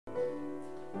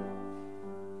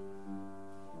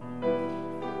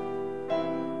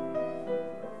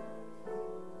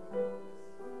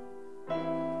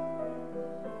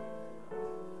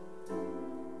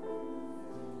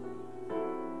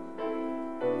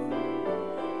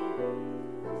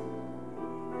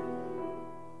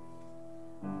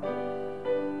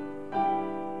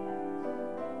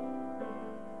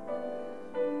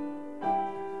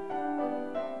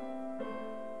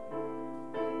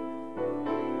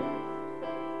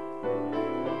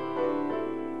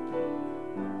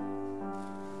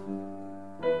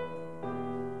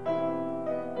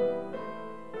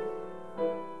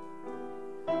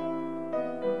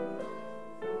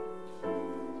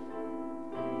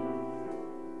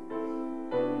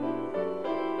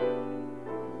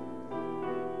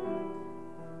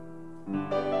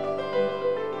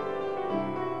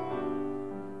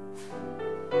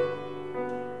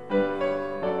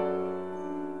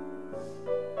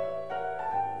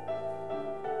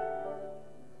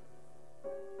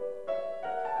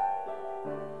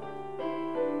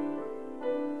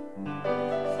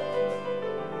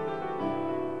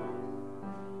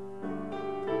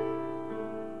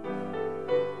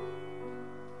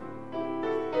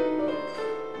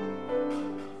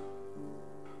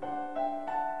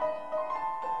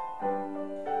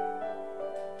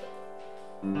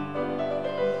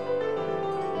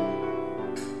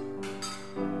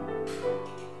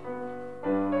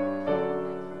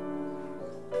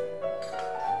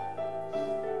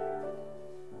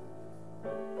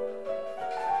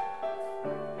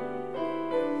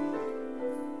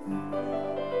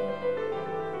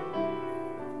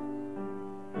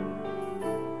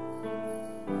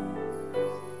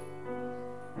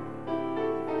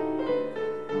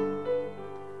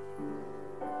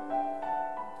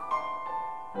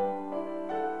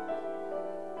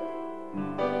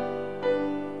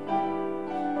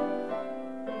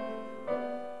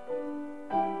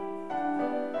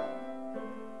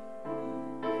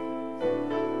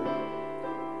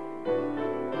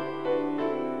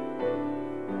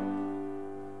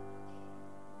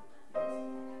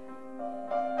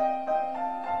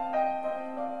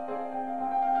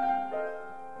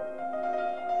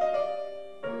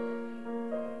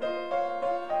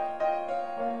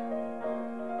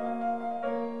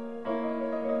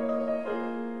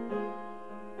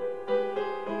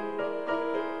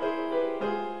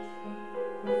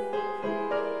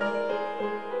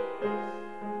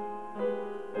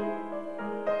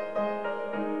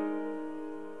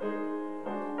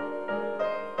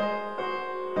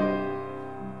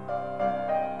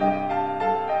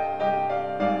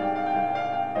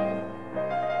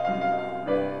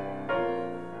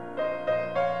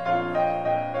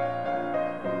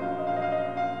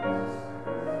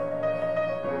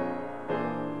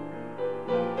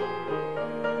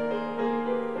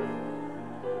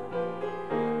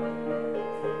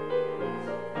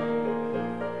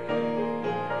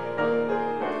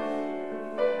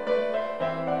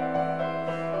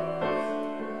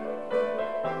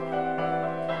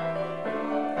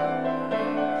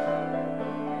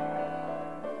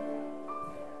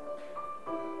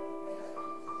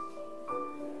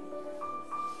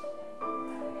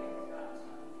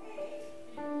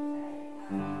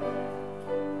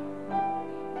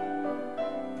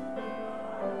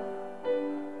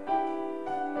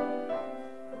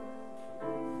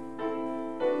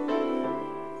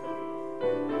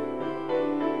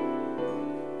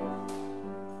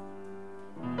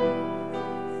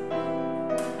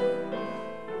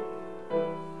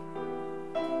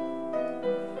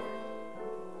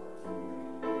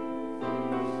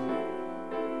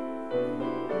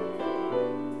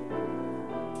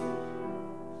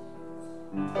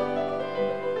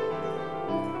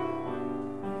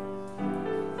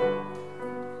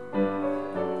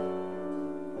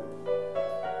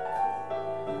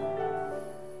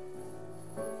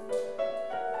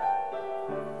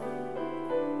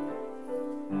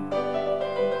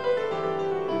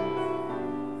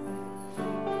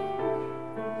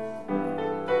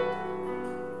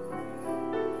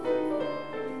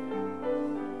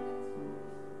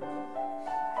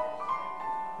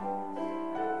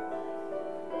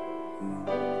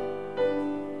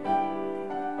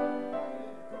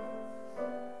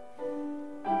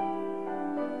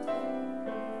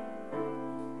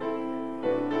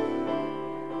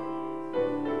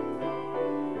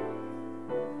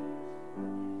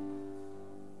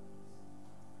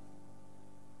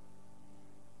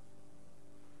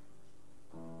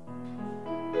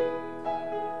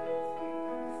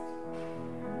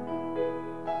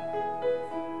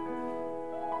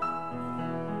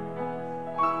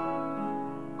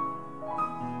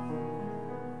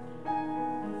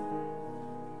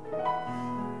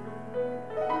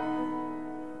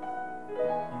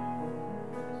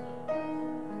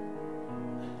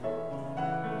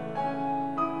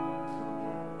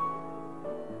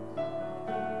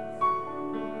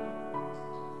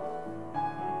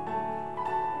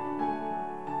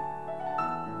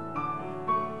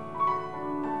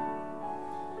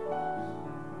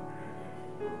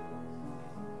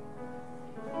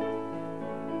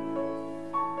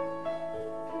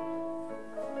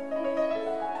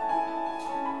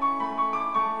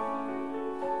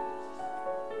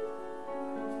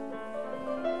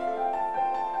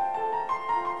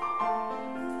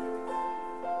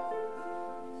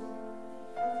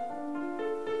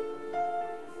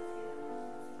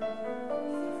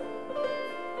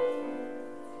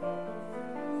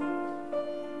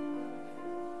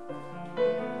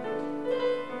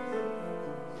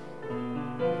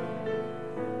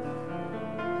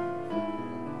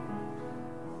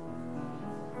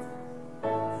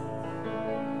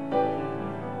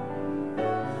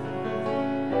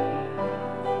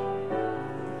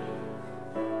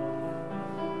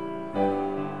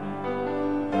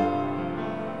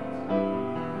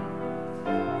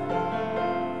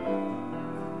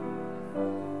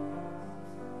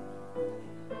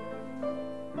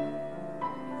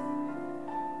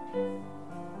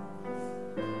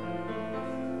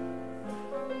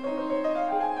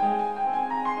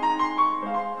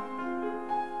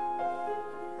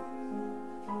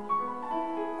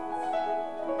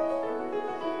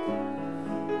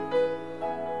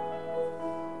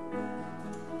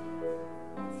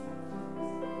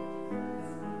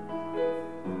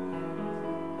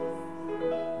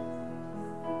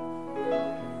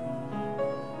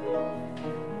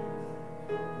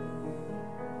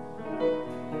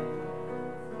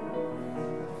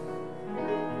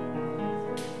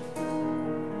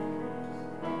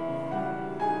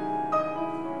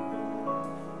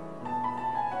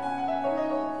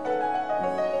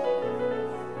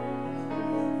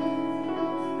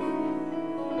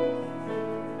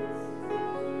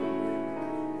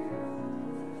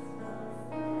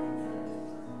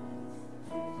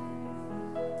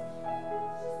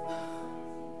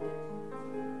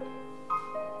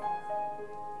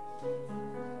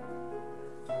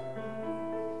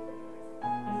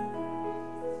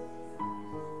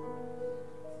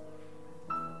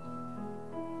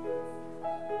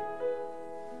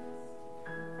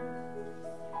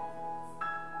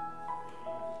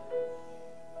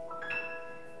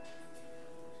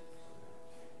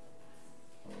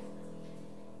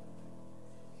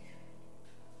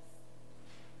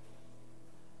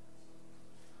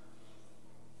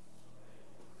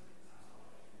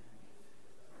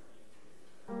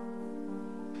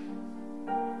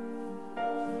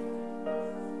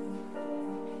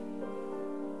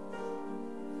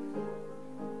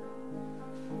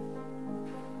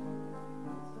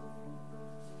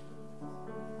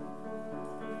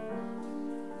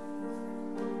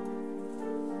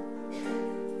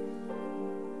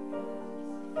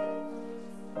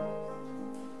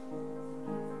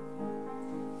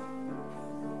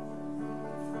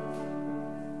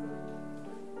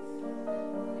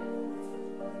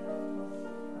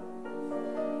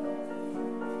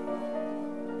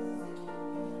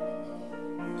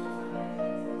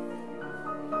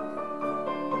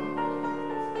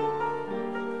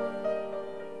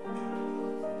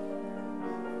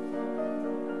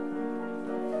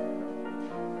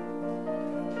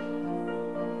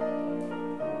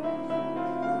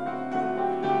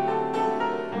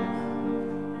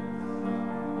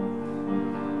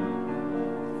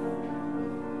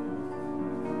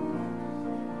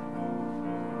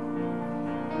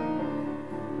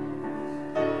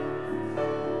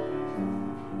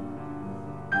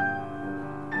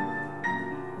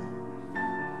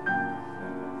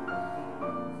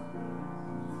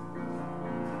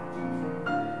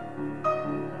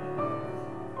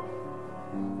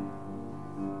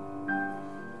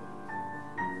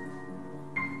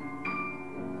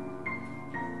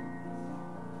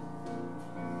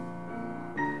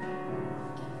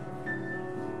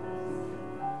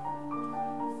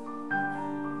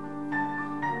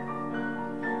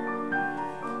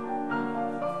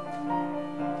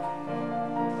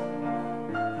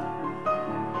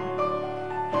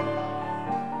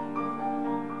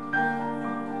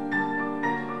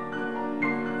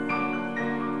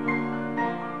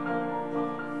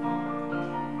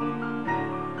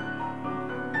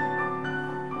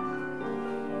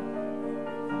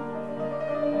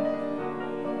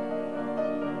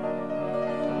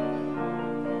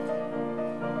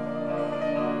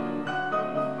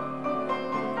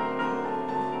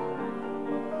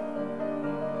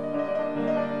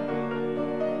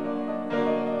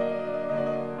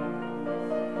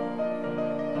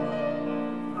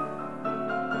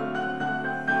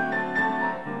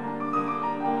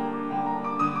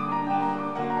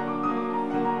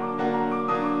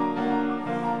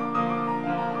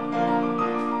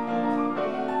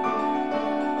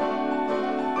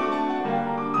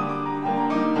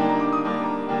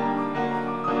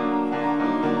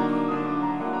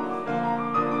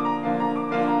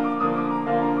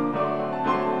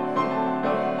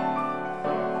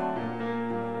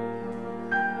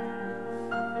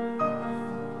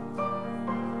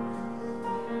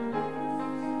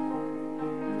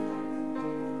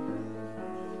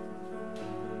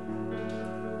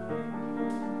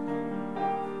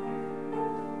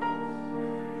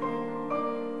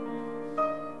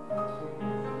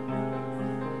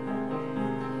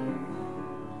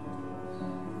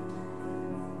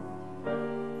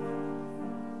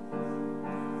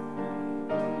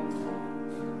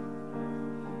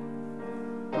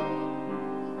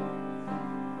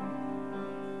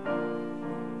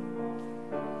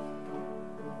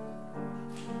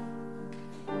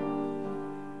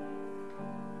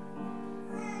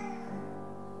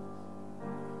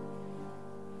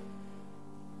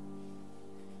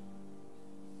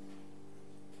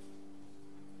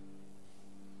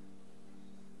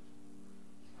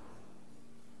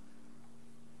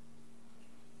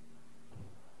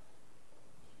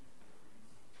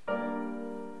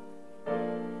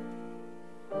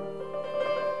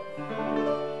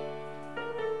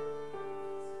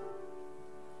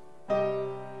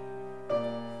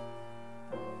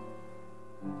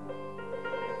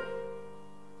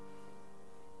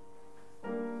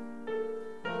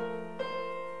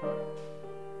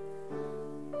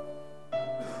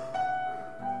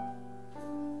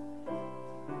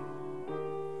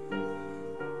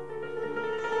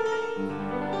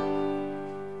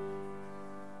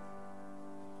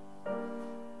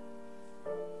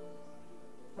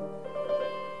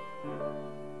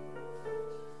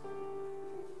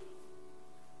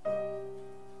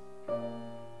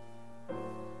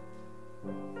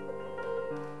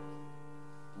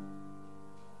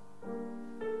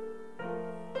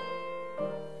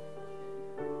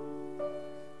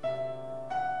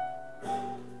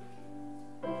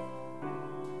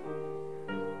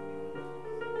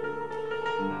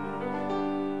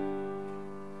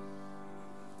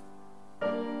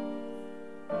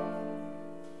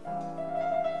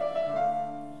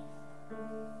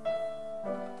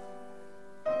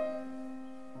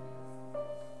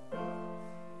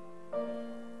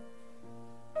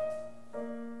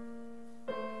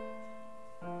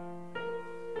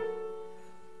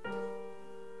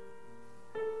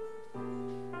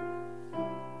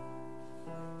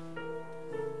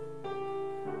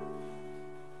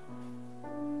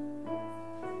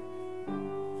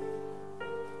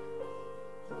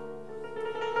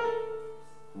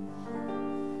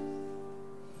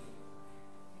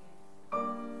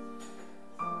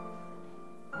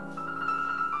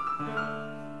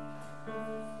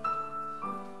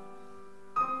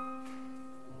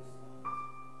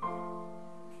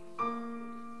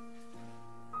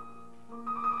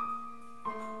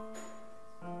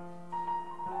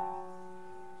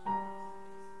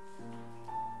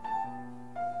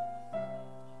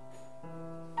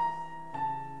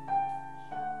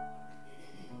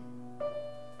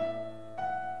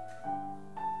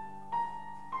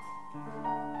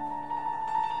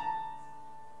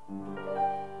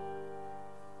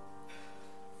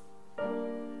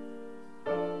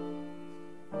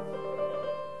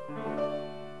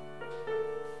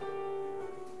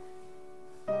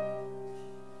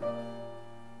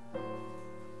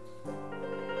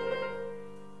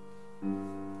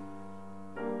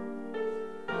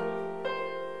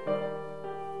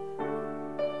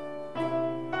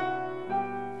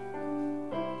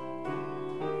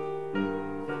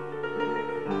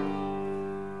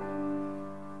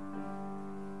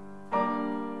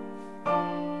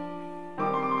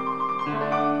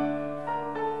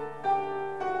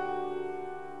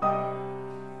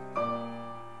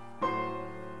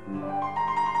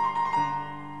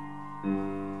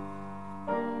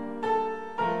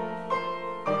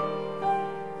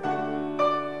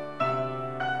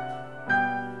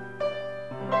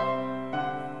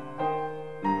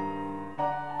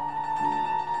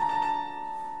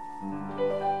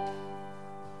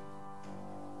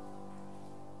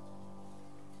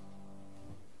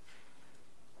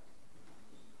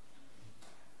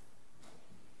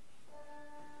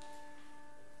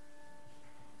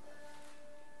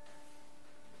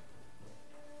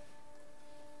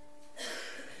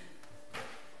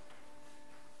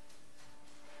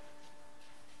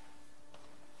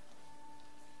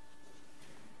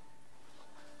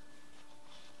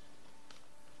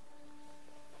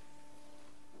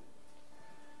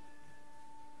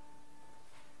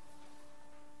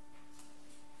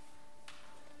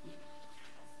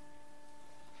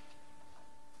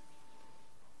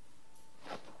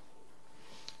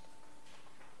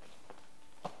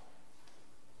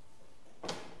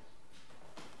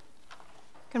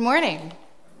Good morning.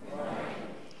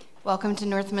 Welcome to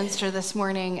Northminster this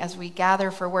morning as we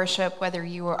gather for worship, whether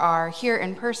you are here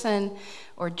in person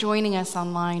or joining us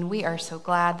online. We are so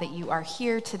glad that you are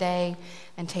here today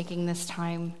and taking this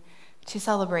time to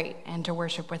celebrate and to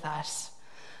worship with us.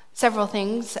 Several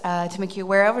things to make you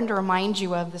aware of and to remind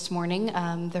you of this morning.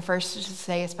 The first is to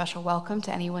say a special welcome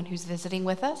to anyone who's visiting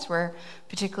with us. We're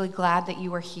particularly glad that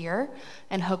you are here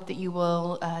and hope that you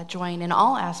will join in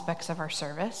all aspects of our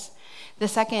service. The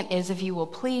second is if you will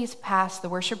please pass the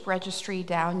worship registry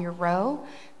down your row.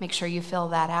 Make sure you fill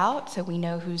that out so we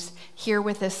know who's here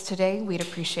with us today. We'd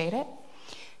appreciate it.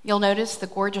 You'll notice the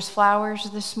gorgeous flowers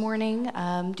this morning.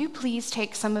 Do please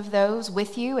take some of those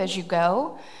with you as you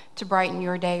go to brighten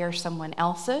your day or someone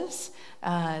else's.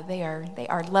 They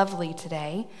are lovely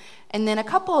today. And then a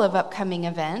couple of upcoming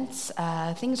events.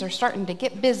 Things are starting to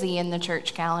get busy in the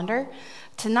church calendar.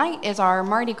 Tonight is our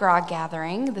Mardi Gras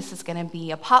gathering. This is going to be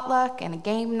a potluck and a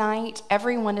game night.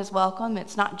 Everyone is welcome.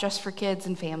 It's not just for kids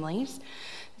and families.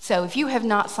 So if you have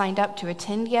not signed up to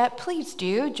attend yet, please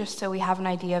do, just so we have an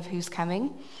idea of who's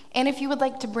coming. And if you would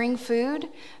like to bring food,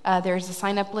 there's a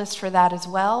sign-up list for that as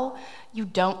well. You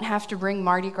don't have to bring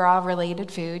Mardi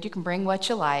Gras-related food. You can bring what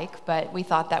you like, but we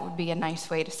thought that would be a nice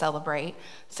way to celebrate.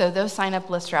 So those sign-up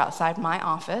lists are outside my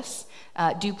office.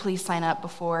 Do please sign up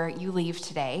before you leave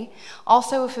today.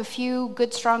 Also, if a few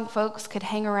good, strong folks could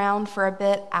hang around for a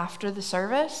bit after the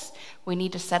service, we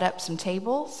need to set up some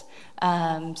tables.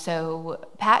 So,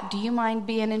 Pat, do you mind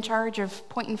being in charge of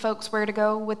pointing folks where to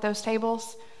go with those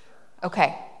tables?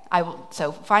 Okay, I will.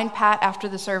 So find Pat after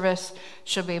the service.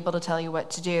 She'll be able to tell you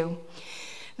what to do.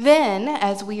 Then,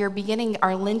 as we are beginning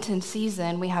our Lenten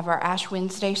season, we have our Ash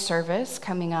Wednesday service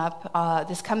coming up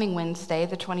this coming Wednesday,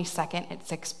 the 22nd at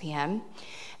 6 p.m.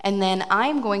 And then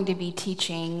I'm going to be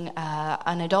teaching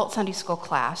an adult Sunday school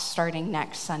class starting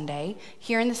next Sunday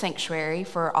here in the sanctuary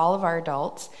for all of our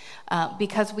adults.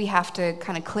 Because we have to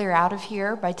kind of clear out of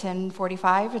here by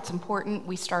 10:45, it's important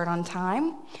we start on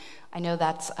time. I know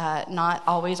that's not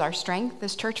always our strength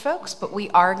as church folks, but we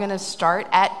are going to start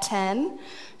at 10.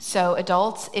 So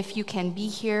adults, if you can be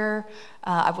here,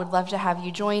 I would love to have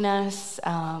you join us.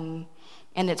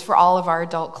 And it's for all of our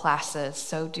adult classes,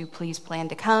 so do please plan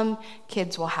to come.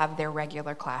 Kids will have their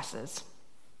regular classes.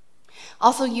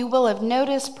 Also, you will have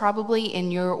noticed probably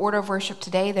in your order of worship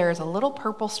today, there is a little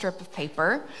purple strip of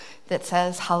paper that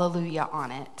says hallelujah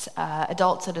on it.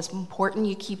 Adults, it is important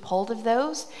you keep hold of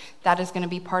those. That is going to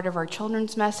be part of our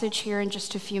children's message here in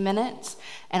just a few minutes,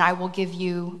 and I will give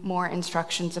you more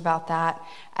instructions about that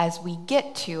as we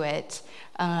get to it,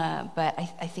 but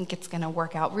I think it's going to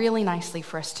work out really nicely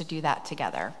for us to do that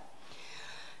together.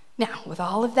 Now, with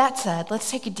all of that said,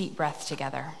 let's take a deep breath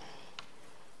together.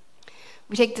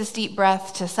 We take this deep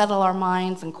breath to settle our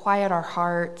minds and quiet our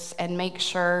hearts and make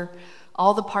sure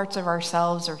all the parts of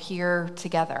ourselves are here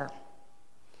together.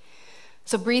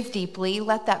 So breathe deeply.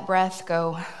 Let that breath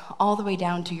go all the way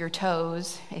down to your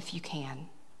toes if you can.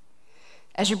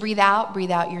 As you breathe out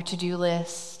your to-do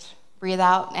list. Breathe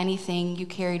out anything you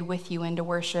carried with you into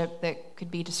worship that could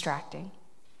be distracting.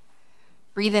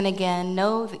 Breathe in again.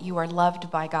 Know that you are loved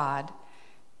by God.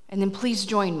 And then please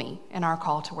join me in our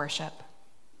call to worship.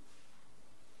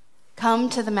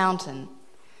 Come to the mountain,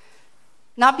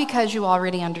 not because you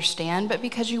already understand, but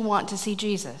because you want to see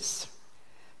Jesus.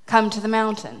 Come to the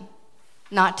mountain,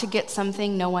 not to get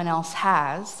something no one else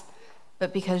has,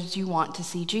 but because you want to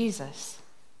see Jesus.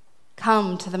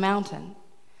 Come to the mountain,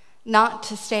 not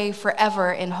to stay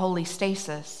forever in holy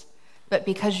stasis, but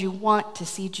because you want to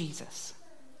see Jesus.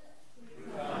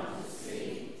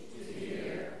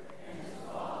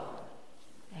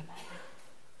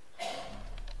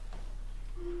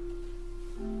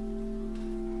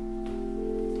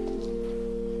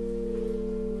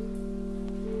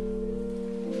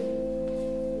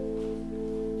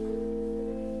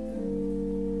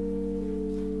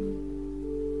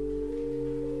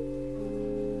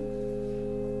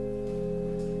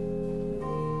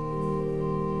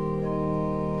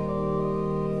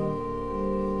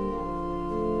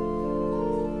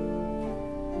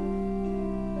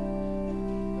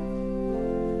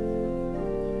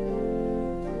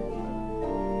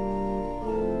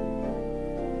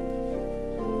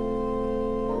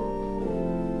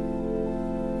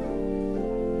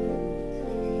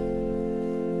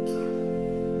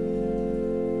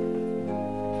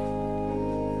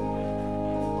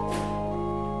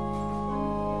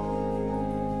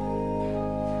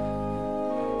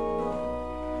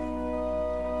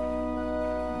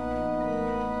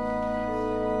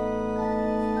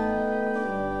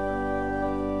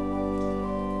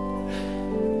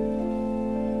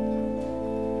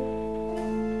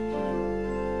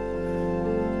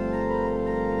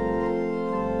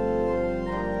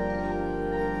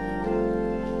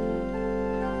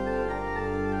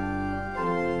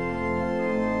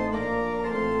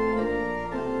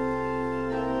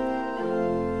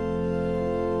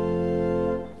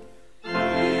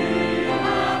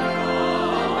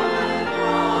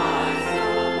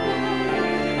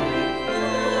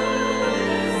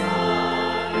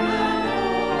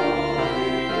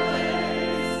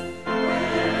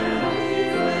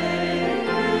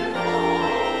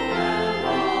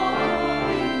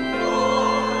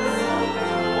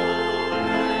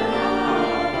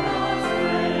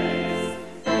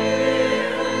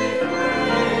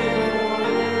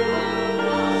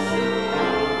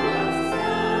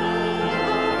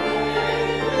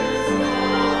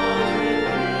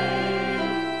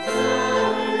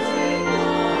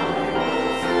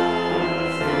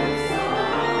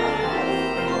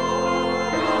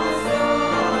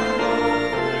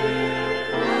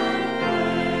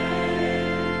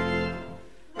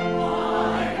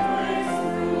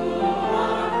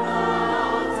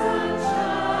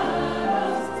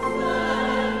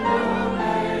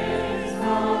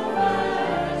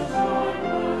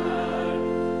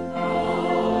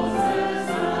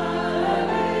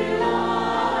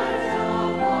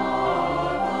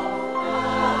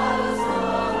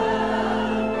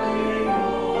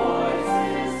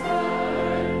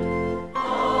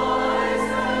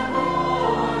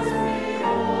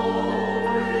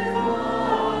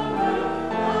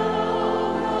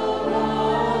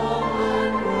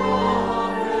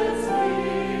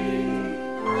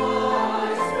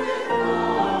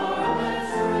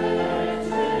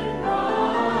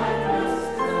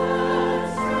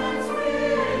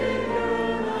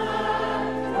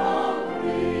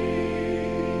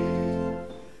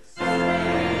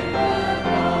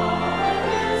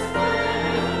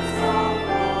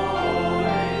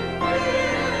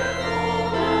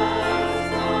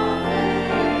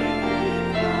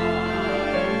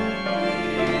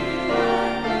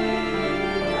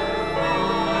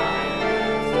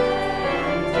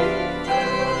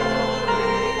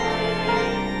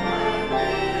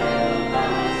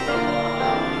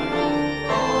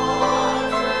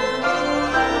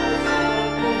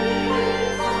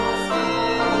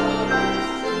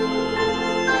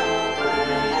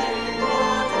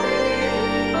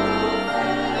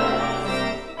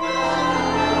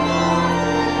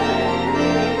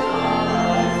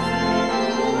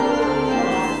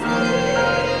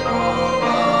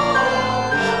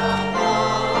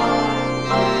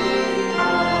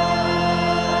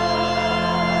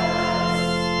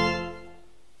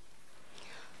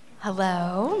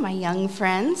 Hello, my young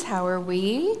friends. How are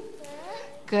we?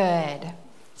 Good.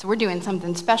 So we're doing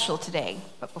something special today,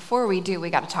 but before we do,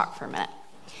 we got to talk for a minute.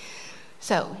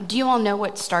 So, do you all know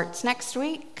what starts next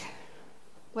week?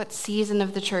 What season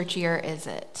of the church year is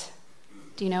it?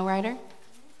 Do you know, Ryder?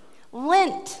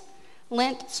 Lent.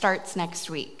 Lent starts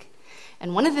next week.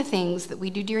 And one of the things that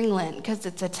we do during Lent, because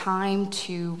it's a time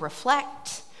to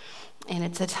reflect, and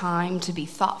it's a time to be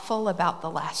thoughtful about the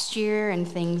last year and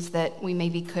things that we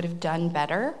maybe could have done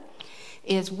better,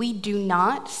 is we do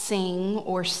not sing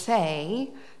or say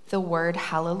the word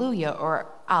hallelujah or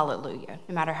alleluia,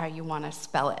 no matter how you want to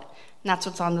spell it. And that's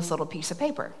what's on this little piece of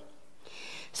paper.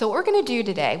 So what we're going to do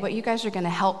today, what you guys are going to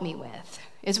help me with,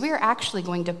 is we are actually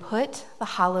going to put the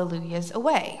hallelujahs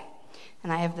away.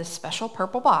 And I have this special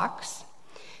purple box,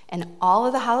 and all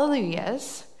of the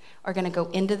hallelujahs are going to go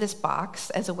into this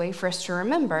box as a way for us to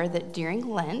remember that during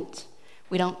Lent,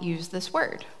 we don't use this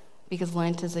word, because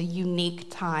Lent is a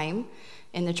unique time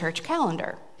in the church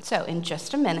calendar. So in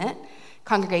just a minute,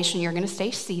 congregation, you're going to stay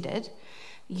seated.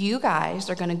 You guys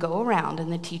are going to go around,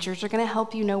 and the teachers are going to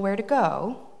help you know where to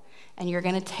go, and you're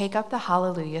going to take up the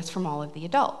hallelujahs from all of the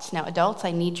adults. Now, adults,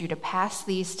 I need you to pass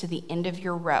these to the end of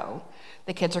your row.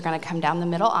 The kids are going to come down the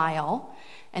middle aisle,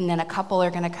 and then a couple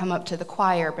are going to come up to the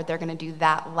choir, but they're going to do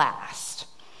that last.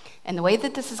 And the way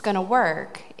that this is going to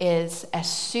work is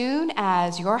as soon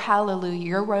as your hallelujah,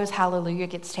 your row's hallelujah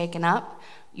gets taken up,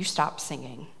 you stop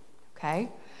singing, okay?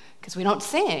 Because we don't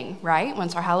sing, right,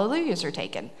 once our hallelujahs are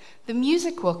taken. The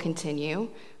music will continue,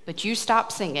 but you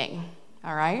stop singing,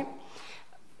 all right?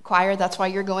 Choir, that's why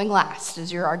you're going last,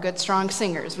 is you're our good, strong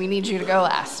singers. We need you to go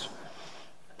last.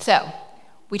 So,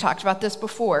 we talked about this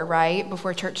before, right?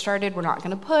 Before church started, we're not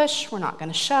going to push, we're not going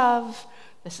to shove.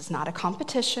 This is not a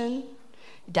competition.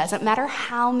 It doesn't matter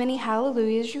how many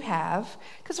hallelujahs you have.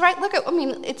 Because, right, look at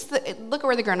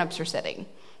where the grown-ups are sitting.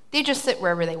 They just sit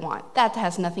wherever they want. That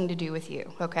has nothing to do with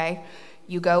you, okay?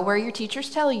 You go where your teachers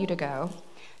tell you to go.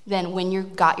 Then when you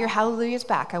got your hallelujahs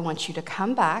back, I want you to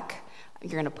come back.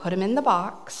 You're going to put them in the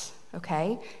box,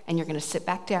 okay? And you're going to sit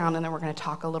back down, and then we're going to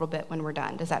talk a little bit when we're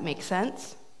done. Does that make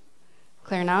sense?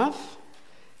 Clear enough?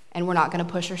 And we're not going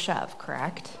to push or shove,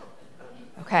 correct?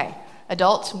 Okay.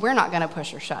 Adults, we're not going to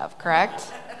push or shove, correct?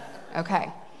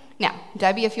 Okay. Now,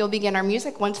 Debbie, if you'll begin our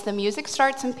music, once the music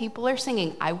starts and people are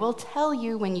singing, I will tell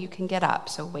you when you can get up.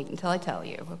 So wait until I tell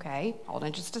you, okay? Hold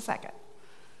on just a second.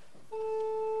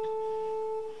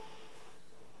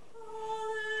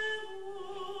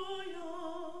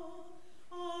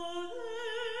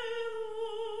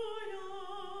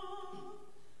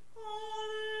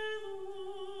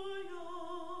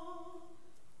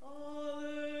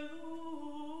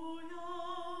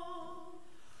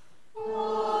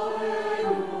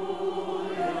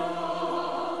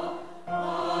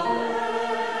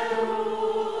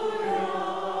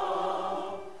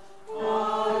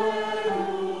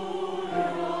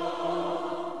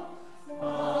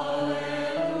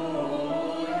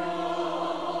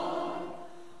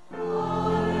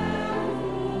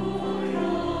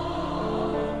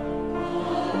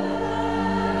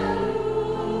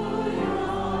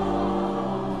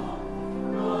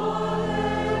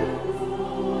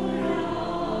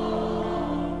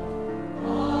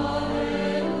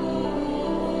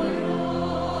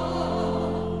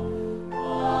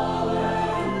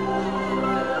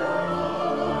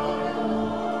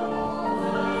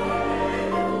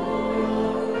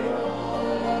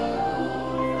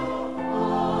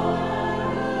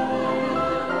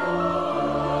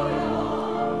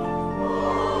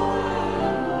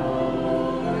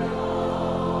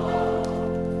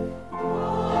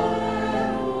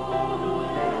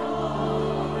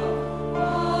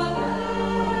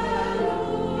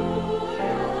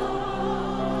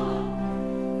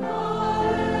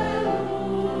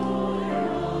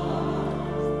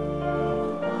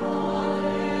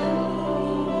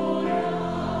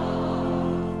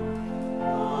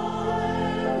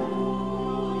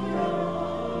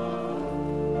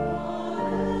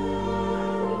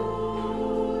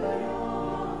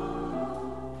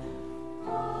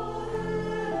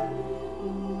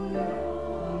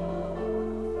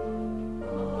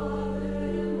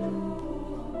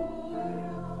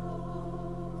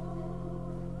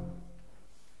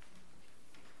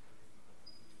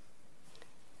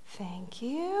 Thank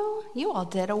you. You all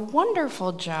did a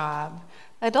wonderful job.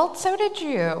 Adults, so did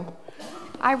you.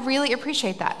 I really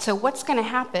appreciate that. So what's going to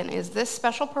happen is this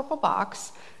special purple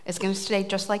box is going to stay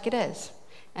just like it is.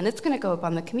 And it's going to go up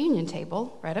on the communion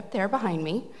table right up there behind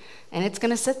me. And it's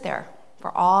going to sit there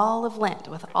for all of Lent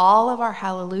with all of our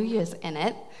hallelujahs in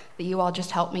it that you all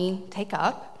just helped me take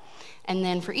up. And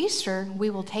then for Easter, we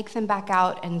will take them back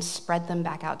out and spread them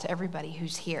back out to everybody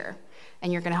who's here.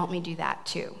 And you're going to help me do that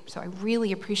too. So I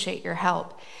really appreciate your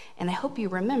help. And I hope you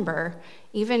remember,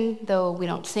 even though we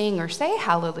don't sing or say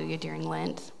hallelujah during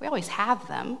Lent, we always have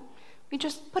them. We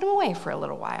just put them away for a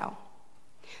little while.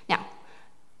 Now,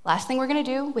 last thing we're going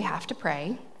to do, we have to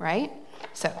pray, right?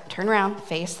 So turn around,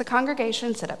 face the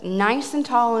congregation, sit up nice and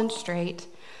tall and straight.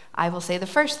 I will say the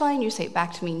first line, you say it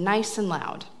back to me nice and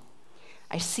loud.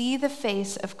 I see the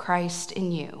face of Christ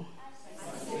in you.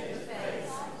 I see the face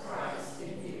of Christ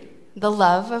in you. The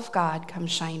love of God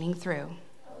comes shining through.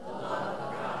 The love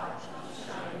of God comes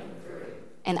shining through.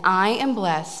 And I am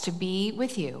blessed to be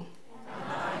with you. And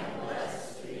I am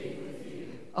blessed to be with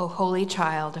you. O holy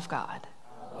child of God.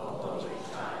 O holy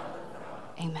child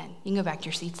of God. Amen. You can go back to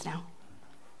your seats now.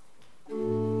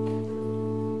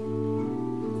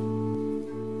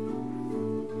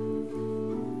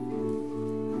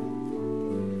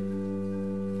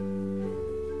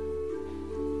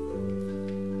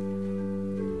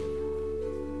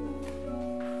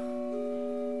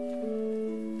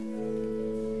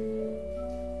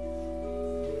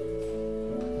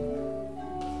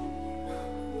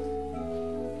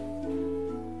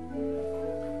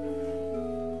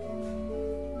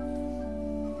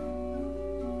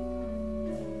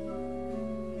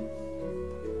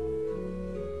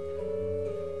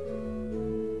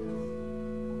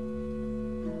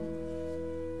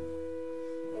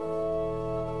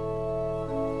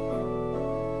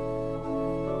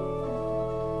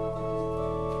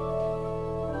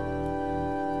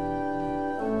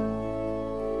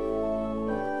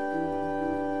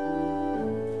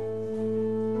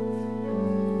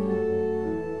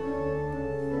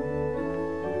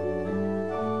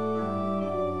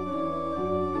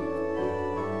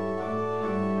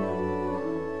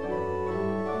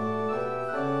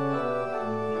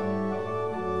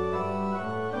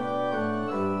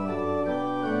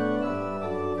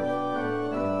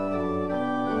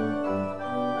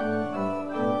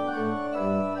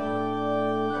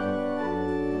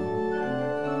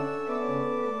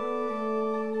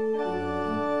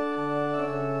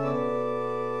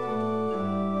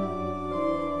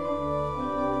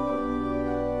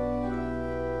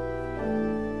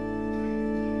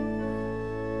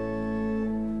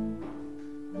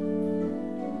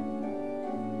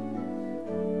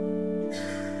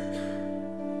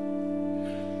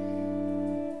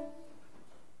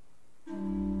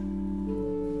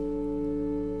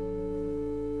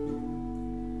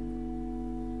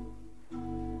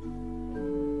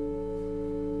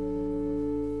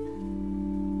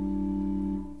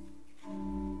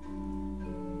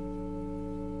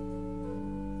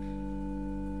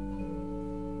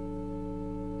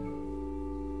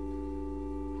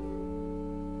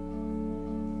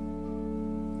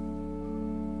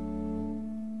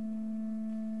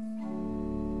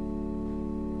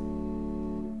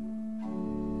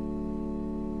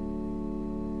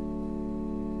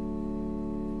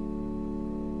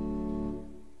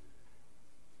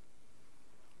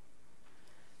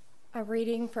 A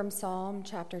reading from Psalm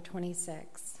chapter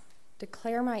 26.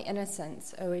 Declare my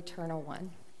innocence, O Eternal One.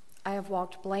 I have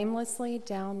walked blamelessly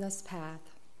down this path.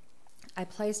 I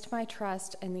placed my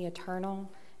trust in the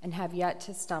Eternal and have yet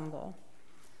to stumble.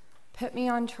 Put me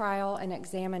on trial and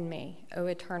examine me, O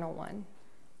Eternal One.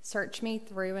 Search me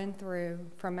through and through,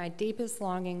 from my deepest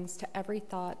longings to every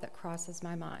thought that crosses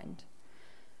my mind.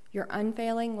 Your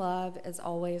unfailing love is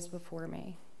always before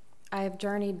me. I have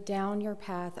journeyed down your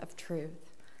path of truth.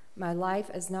 My life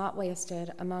is not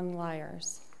wasted among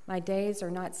liars. My days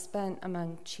are not spent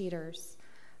among cheaters.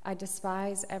 I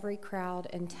despise every crowd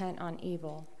intent on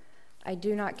evil. I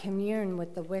do not commune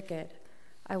with the wicked.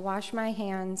 I wash my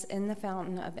hands in the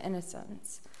fountain of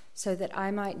innocence, so that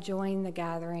I might join the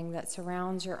gathering that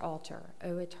surrounds your altar,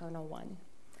 O Eternal One.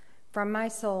 From my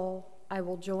soul, I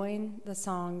will join the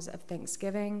songs of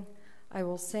thanksgiving. I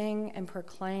will sing and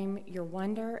proclaim your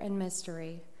wonder and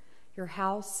mystery. Your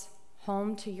house,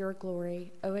 home to your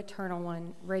glory, O Eternal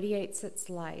One, radiates its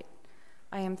light.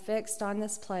 I am fixed on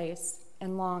this place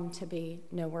and long to be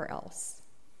nowhere else.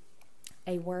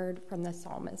 A word from the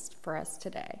psalmist for us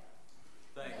today.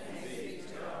 Thanks be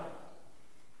to God.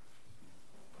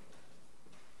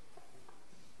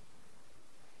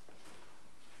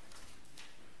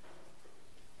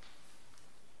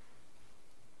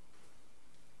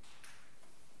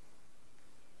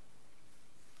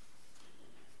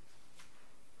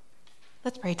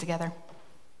 Let's pray together.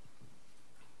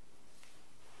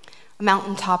 A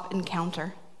mountaintop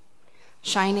encounter,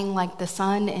 shining like the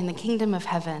sun in the kingdom of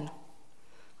heaven.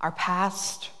 Our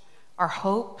past, our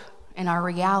hope, and our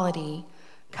reality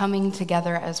coming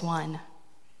together as one.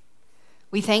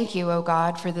 We thank you, O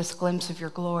God, for this glimpse of your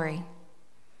glory.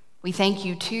 We thank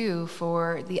you, too,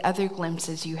 for the other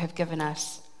glimpses you have given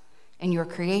us in your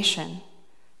creation,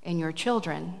 in your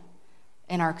children,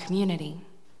 in our community.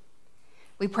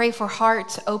 We pray for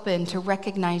hearts open to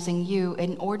recognizing you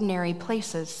in ordinary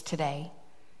places today.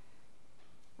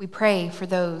 We pray for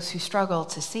those who struggle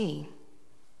to see,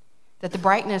 that the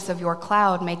brightness of your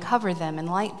cloud may cover them and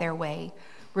light their way,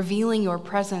 revealing your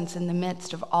presence in the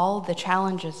midst of all the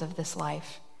challenges of this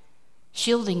life,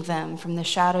 shielding them from the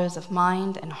shadows of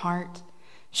mind and heart,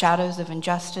 shadows of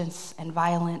injustice and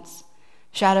violence,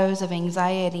 shadows of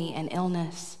anxiety and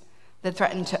illness that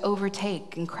threaten to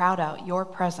overtake and crowd out your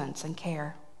presence and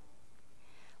care.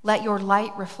 Let your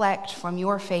light reflect from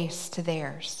your face to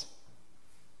theirs.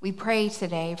 We pray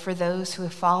today for those who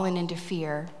have fallen into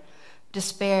fear,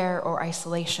 despair, or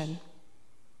isolation,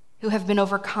 who have been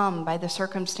overcome by the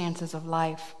circumstances of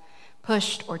life,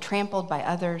 pushed or trampled by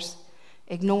others,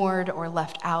 ignored or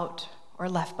left out or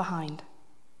left behind.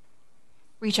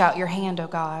 Reach out your hand, O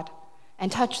God,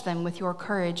 and touch them with your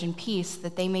courage and peace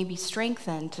that they may be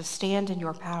strengthened to stand in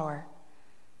your power.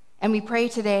 And we pray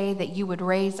today that you would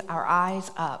raise our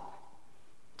eyes up,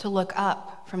 to look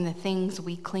up from the things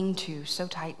we cling to so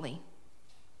tightly.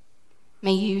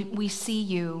 May we see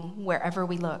you wherever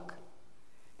we look,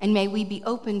 and may we be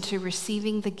open to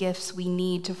receiving the gifts we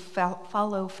need to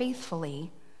follow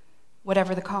faithfully,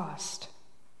 whatever the cost.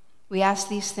 We ask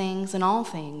these things and all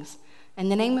things in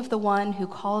the name of the one who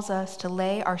calls us to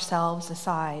lay ourselves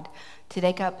aside to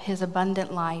take up his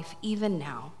abundant life even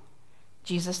now,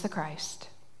 Jesus the Christ.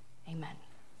 Amen.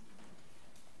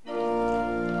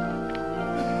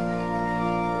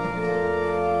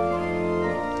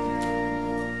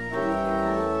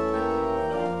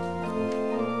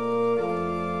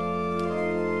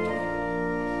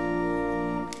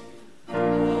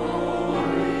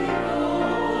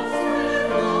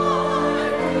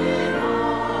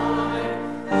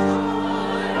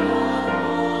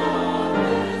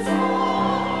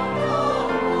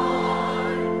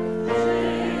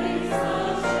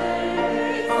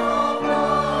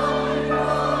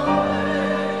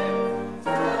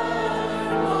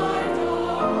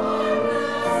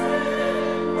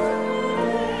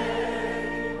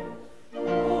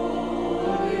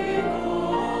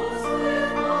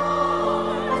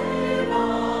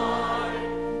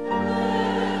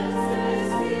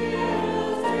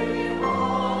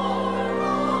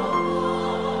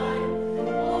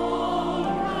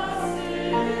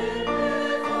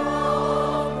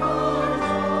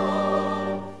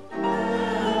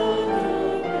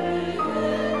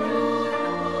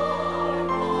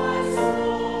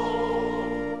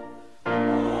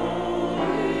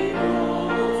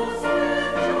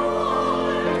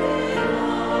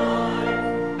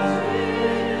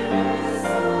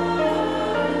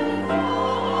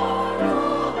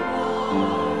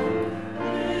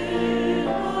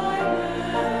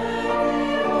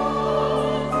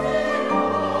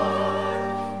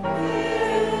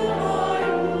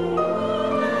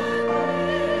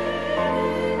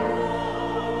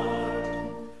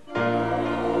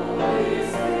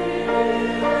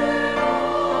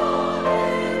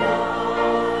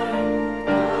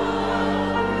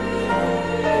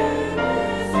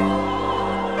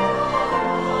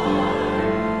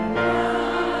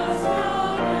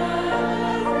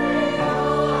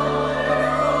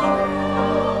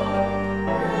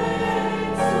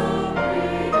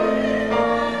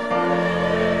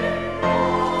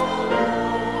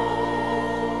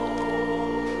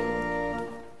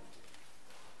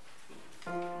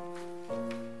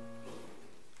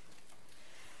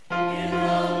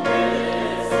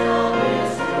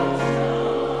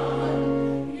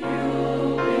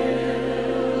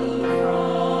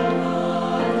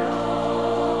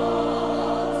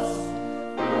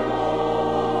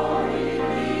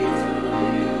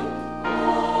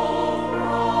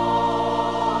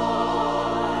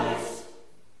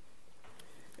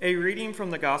 A reading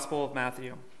from the Gospel of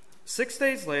Matthew. 6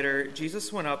 days later,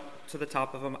 Jesus went up to the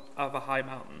top of a high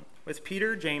mountain with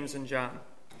Peter, James, and John.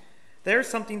 There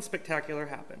something spectacular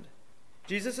happened.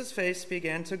 Jesus' face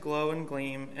began to glow and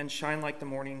gleam and shine like the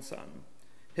morning sun.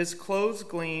 His clothes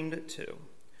gleamed too,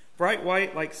 bright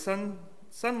white like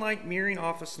sunlight mirroring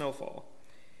off a snowfall.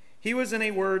 He was in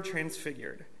a word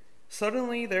transfigured.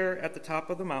 Suddenly there at the top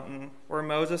of the mountain were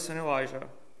Moses and Elijah,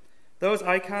 those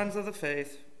icons of the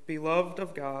faith, beloved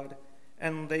of God,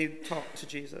 and they talked to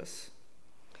Jesus.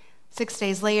 6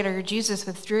 days later, Jesus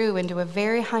withdrew into a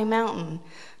very high mountain,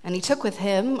 and he took with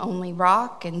him only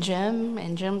Rock and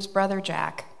Jim's brother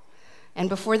Jack. And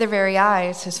before their very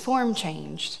eyes, his form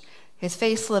changed. His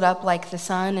face lit up like the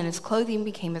sun, and his clothing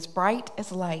became as bright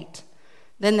as light.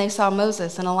 Then they saw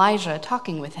Moses and Elijah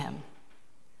talking with him.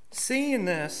 Seeing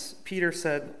this, Peter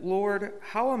said, "Lord,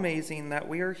 how amazing that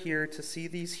we are here to see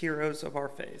these heroes of our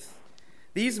faith,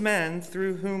 these men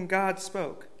through whom God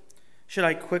spoke. Should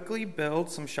I quickly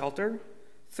build some shelter?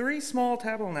 3 small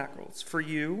tabernacles for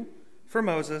you, for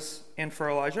Moses, and for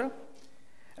Elijah?"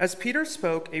 As Peter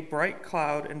spoke, a bright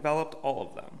cloud enveloped all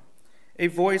of them. A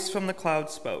voice from the cloud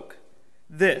spoke,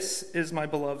 "This is my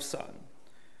beloved Son.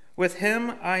 With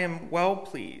him I am well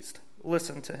pleased.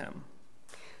 Listen to him."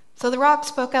 So the rock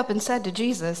spoke up and said to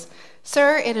Jesus,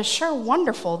 "Sir, it is sure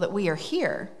wonderful that we are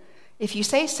here. If you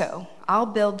say so, I'll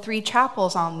build 3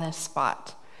 chapels on this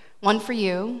spot, one for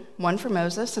you, one for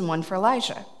Moses, and one for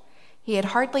Elijah." He had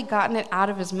hardly gotten it out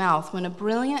of his mouth when a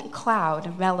brilliant cloud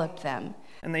enveloped them,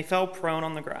 and they fell prone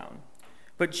on the ground.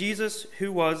 But Jesus,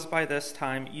 who was by this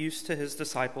time used to his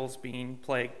disciples being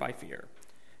plagued by fear,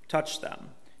 touched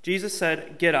them. Jesus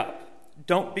said, "Get up,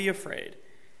 don't be afraid."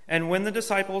 And when the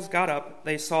disciples got up,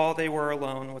 they saw they were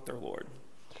alone with their Lord.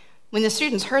 When the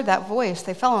students heard that voice,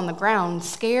 they fell on the ground,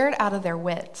 scared out of their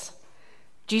wits.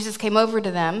 Jesus came over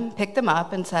to them, picked them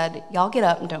up, and said, "Y'all get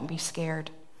up and don't be scared."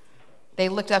 They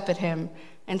looked up at him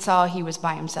and saw he was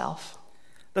by himself.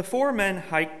 The 4 men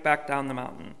hiked back down the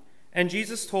mountain, and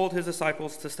Jesus told his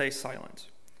disciples to stay silent.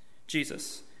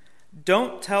 Jesus,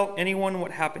 "Don't tell anyone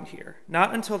what happened here,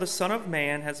 not until the Son of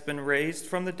Man has been raised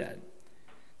from the dead."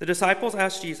 The disciples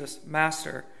asked Jesus,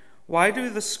 "Master, why do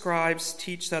the scribes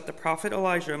teach that the prophet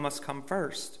Elijah must come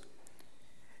first?"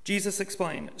 Jesus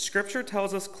explained, "Scripture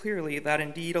tells us clearly that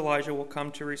indeed Elijah will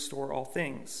come to restore all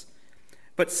things.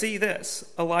 But see this,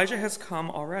 Elijah has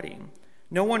come already.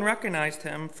 No one recognized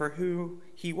him for who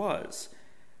he was,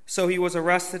 so he was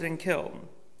arrested and killed.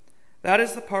 That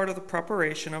is the part of the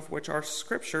preparation of which our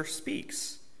Scripture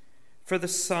speaks. For the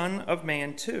Son of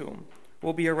Man, too,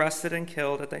 will be arrested and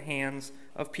killed at the hands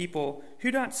of people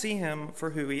who don't see him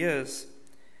for who he is."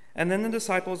 And then the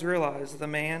disciples realized the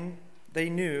man they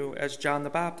knew as John the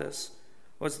Baptist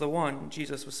was the one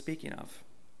Jesus was speaking of.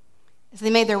 As they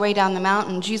made their way down the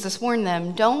mountain, Jesus warned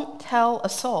them, "Don't tell a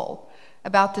soul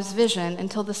about this vision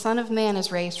until the Son of Man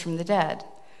is raised from the dead."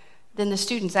 Then the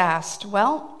students asked,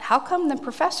 "Well, how come the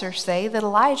professors say that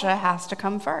Elijah has to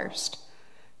come first?"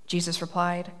 Jesus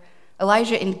replied,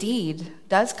 "Elijah indeed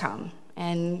does come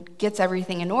and gets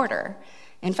everything in order.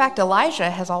 In fact, Elijah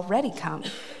has already come,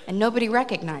 and nobody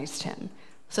recognized him,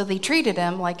 so they treated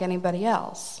him like anybody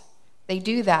else. They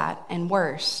do that and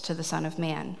worse to the Son of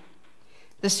Man."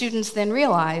 The students then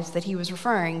realized that he was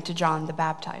referring to John the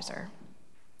Baptizer.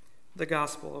 The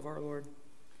Gospel of our Lord.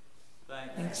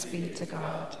 Thanks be to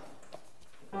God.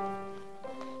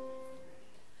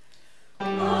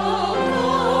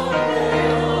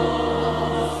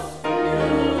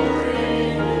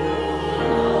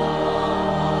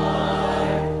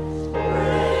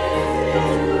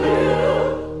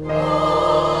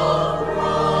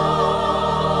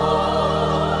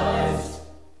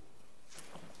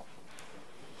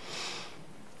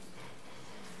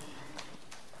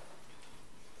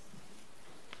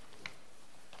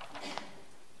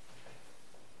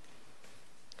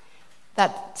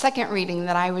 That second reading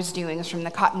that I was doing is from the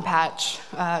Cotton Patch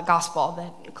Gospel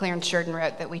that Clarence Jordan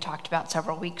wrote that we talked about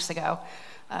several weeks ago.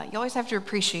 You always have to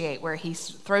appreciate where he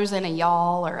throws in a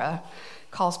y'all or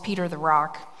calls Peter the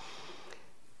Rock.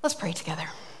 Let's pray together.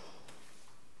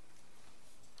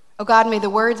 O God, may the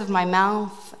words of my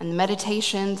mouth and the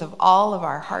meditations of all of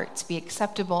our hearts be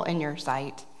acceptable in your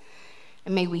sight,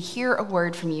 and may we hear a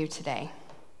word from you today.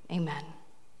 Amen.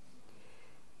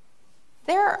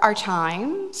 There are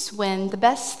times when the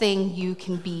best thing you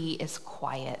can be is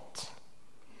quiet.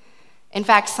 In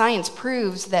fact, science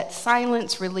proves that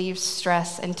silence relieves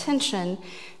stress and tension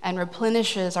and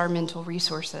replenishes our mental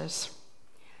resources.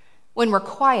 When we're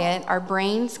quiet, our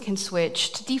brains can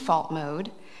switch to default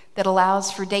mode that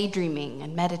allows for daydreaming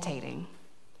and meditating.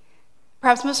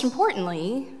 Perhaps most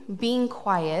importantly, being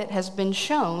quiet has been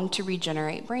shown to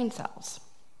regenerate brain cells.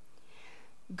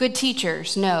 Good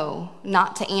teachers know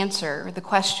not to answer the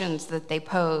questions that they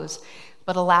pose,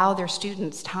 but allow their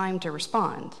students time to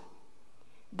respond.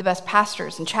 The best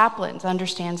pastors and chaplains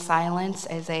understand silence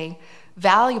as a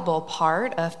valuable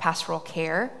part of pastoral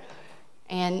care,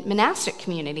 and monastic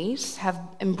communities have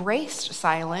embraced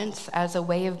silence as a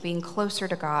way of being closer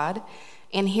to God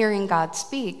and hearing God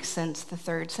speak since the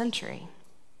 3rd century.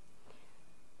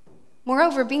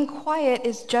 Moreover, being quiet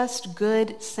is just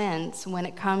good sense when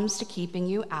it comes to keeping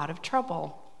you out of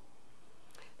trouble.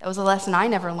 That was a lesson I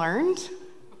never learned.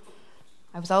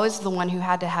 I was always the one who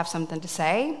had to have something to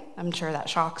say. I'm sure that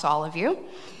shocks all of you.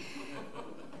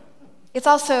 It's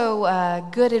also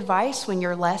good advice when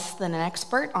you're less than an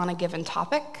expert on a given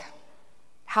topic.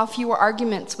 How fewer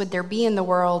arguments would there be in the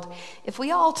world if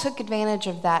we all took advantage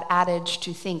of that adage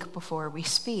to think before we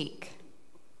speak?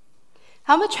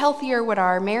 How much healthier would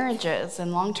our marriages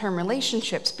and long-term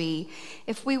relationships be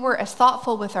if we were as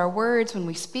thoughtful with our words when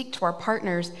we speak to our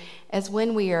partners as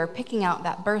when we are picking out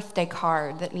that birthday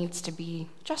card that needs to be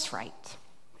just right?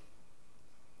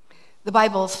 The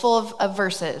Bible is full of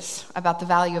verses about the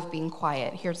value of being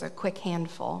quiet. Here's a quick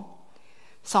handful.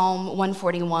 Psalm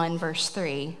 141, verse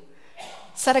 3.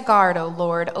 Set a guard, O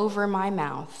Lord, over my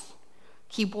mouth.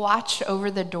 Keep watch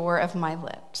over the door of my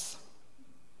lips.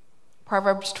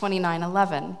 Proverbs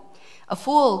 29:11. A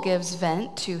fool gives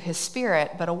vent to his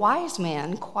spirit, but a wise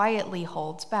man quietly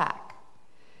holds back.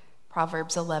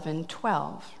 Proverbs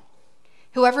 11:12.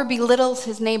 Whoever belittles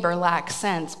his neighbor lacks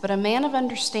sense, but a man of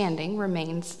understanding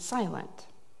remains silent.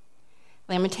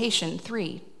 Lamentation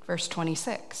 3, verse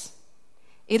 26.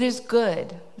 It is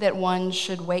good that one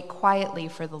should wait quietly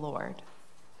for the Lord.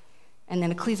 And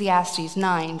then Ecclesiastes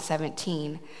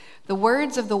 9:17. The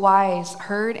words of the wise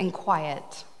heard in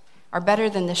quiet are better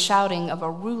than the shouting of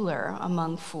a ruler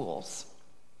among fools.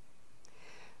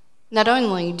 Not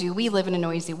only do we live in a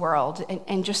noisy world,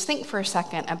 and just think for a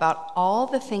second about all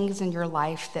the things in your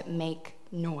life that make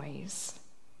noise.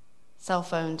 Cell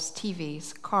phones,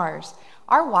 TVs, cars.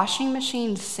 Our washing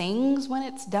machine sings when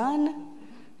it's done.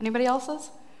 Anybody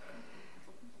else's?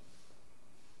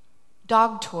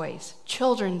 Dog toys,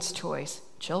 children's toys,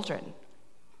 children,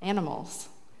 animals.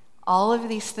 All of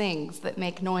these things that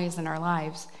make noise in our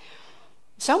lives.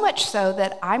 So much so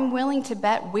that I'm willing to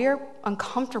bet we're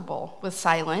uncomfortable with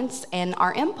silence, and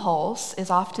our impulse is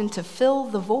often to fill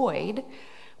the void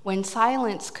when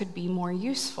silence could be more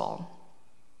useful.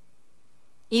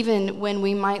 Even when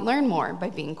we might learn more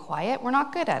by being quiet, we're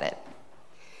not good at it.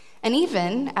 And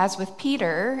even, as with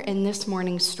Peter in this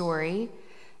morning's story,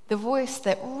 the voice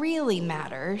that really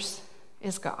matters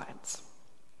is God's.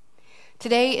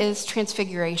 Today is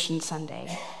Transfiguration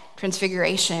Sunday.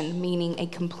 Transfiguration meaning a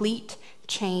complete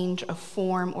change of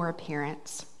form or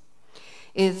appearance.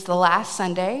 It is the last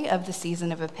Sunday of the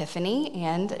season of Epiphany,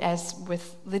 and as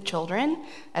with the children,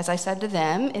 as I said to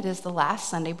them, it is the last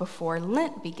Sunday before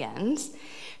Lent begins.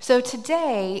 So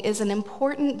today is an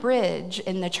important bridge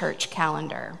in the church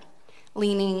calendar,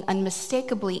 leaning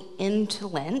unmistakably into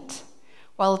Lent,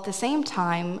 while at the same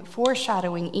time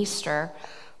foreshadowing Easter,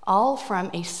 all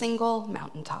from a single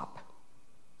mountaintop.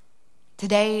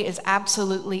 Today is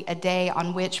absolutely a day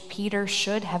on which Peter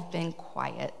should have been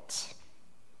quiet.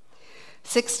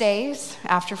 6 days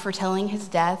after foretelling his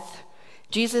death,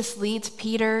 Jesus leads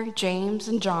Peter, James,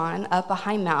 and John up a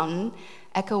high mountain,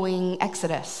 echoing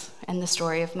Exodus and the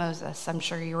story of Moses. I'm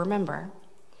sure you remember.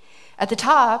 At the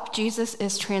top, Jesus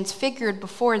is transfigured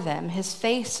before them, his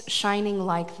face shining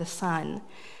like the sun,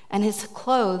 and his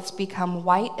clothes become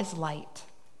white as light.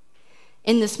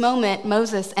 In this moment,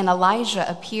 Moses and Elijah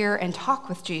appear and talk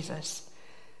with Jesus,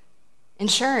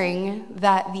 ensuring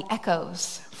that the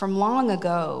echoes from long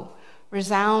ago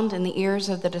resound in the ears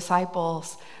of the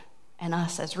disciples and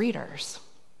us as readers.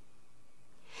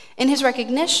 In his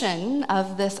recognition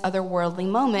of this otherworldly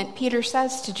moment, Peter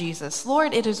says to Jesus,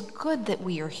 "Lord, it is good that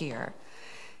we are here.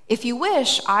 If you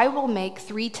wish, I will make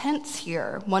 3 tents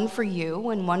here, one for you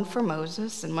and one for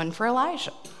Moses and one for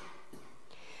Elijah."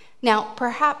 Now,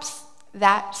 perhaps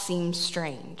that seems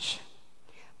strange,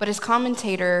 but as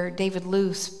commentator David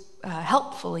Luce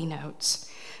helpfully notes,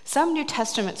 some New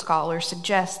Testament scholars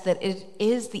suggest that it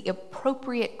is the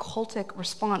appropriate cultic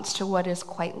response to what is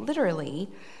quite literally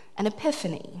an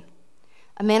epiphany,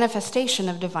 a manifestation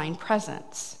of divine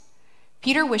presence.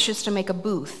 Peter wishes to make a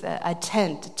booth, a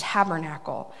tent, a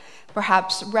tabernacle,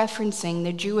 perhaps referencing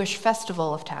the Jewish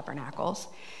festival of tabernacles,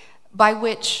 by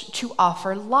which to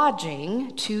offer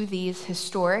lodging to these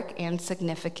historic and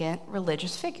significant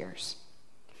religious figures.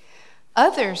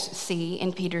 Others see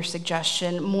in Peter's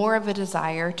suggestion more of a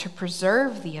desire to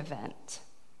preserve the event.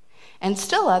 And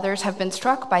still others have been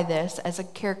struck by this as a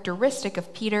characteristic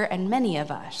of Peter and many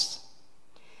of us.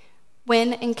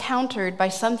 When encountered by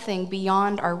something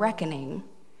beyond our reckoning,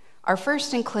 our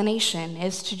first inclination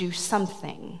is to do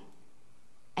something,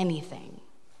 anything.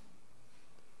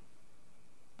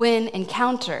 When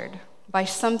encountered by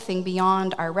something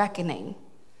beyond our reckoning,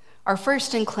 our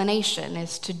first inclination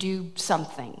is to do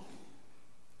something,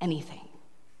 anything.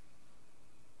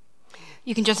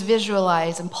 You can just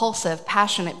visualize impulsive,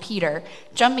 passionate Peter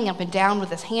jumping up and down with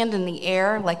his hand in the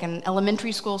air like an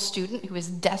elementary school student who is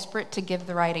desperate to give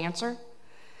the right answer.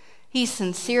 He's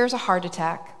sincere as a heart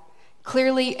attack,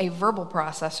 clearly a verbal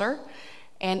processor,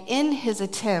 and in his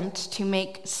attempt to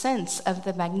make sense of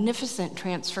the magnificent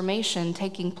transformation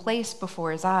taking place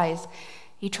before his eyes,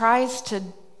 he tries to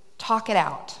talk it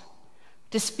out,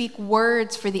 to speak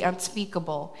words for the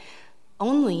unspeakable,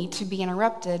 only to be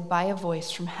interrupted by a voice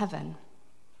from heaven.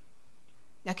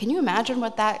 Now, can you imagine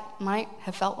what that might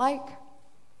have felt like?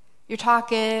 You're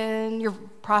talking, you're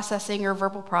processing your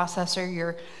verbal processor,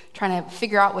 you're trying to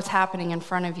figure out what's happening in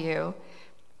front of you.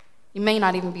 You may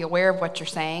not even be aware of what you're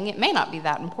saying. It may not be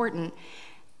that important.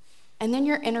 And then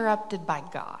you're interrupted by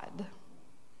God.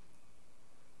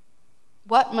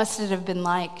 What must it have been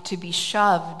like to be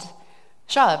shoved,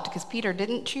 because Peter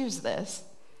didn't choose this.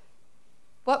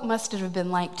 What must it have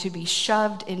been like to be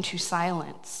shoved into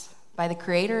silence by the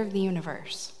creator of the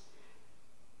universe?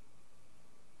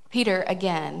 Peter,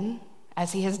 again,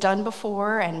 as he has done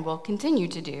before and will continue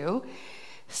to do,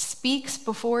 speaks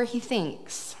before he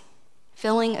thinks,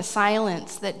 filling a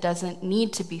silence that doesn't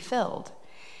need to be filled.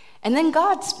 And then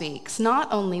God speaks,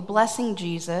 not only blessing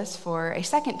Jesus for a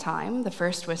second time, the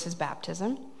first was his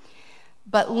baptism,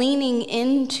 but leaning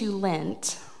into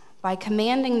Lent by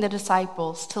commanding the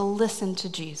disciples to listen to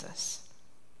Jesus.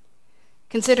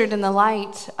 Considered in the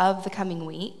light of the coming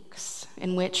weeks,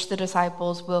 in which the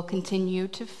disciples will continue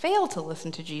to fail to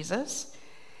listen to Jesus,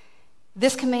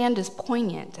 this command is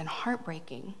poignant and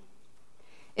heartbreaking.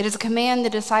 It is a command the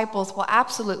disciples will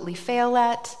absolutely fail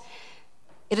at.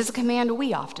 It is a command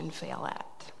we often fail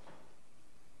at.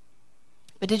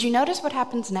 But did you notice what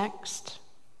happens next?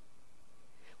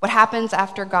 What happens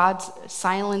after God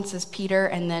silences Peter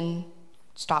and then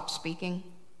stops speaking?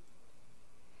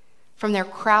 From their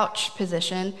crouch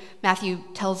position, Matthew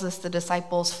tells us the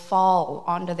disciples fall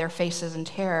onto their faces in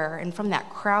terror. And from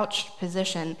that crouched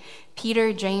position,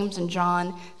 Peter, James, and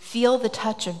John feel the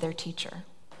touch of their teacher.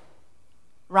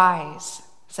 "Rise,"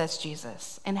 says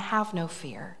Jesus, "and have no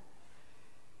fear."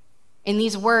 In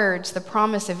these words, the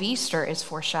promise of Easter is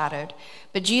foreshadowed,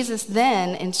 but Jesus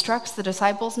then instructs the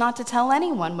disciples not to tell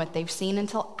anyone what they've seen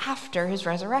until after his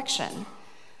resurrection.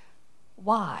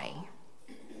 Why?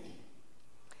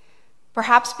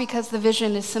 Perhaps because the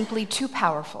vision is simply too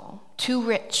powerful, too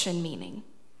rich in meaning.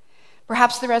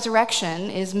 Perhaps the resurrection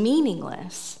is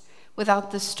meaningless without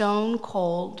the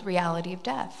stone-cold reality of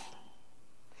death.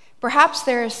 Perhaps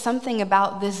there is something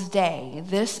about this day,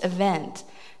 this event,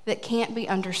 that can't be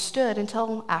understood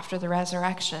until after the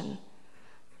resurrection.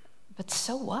 But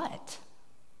so what?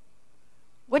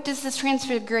 What does this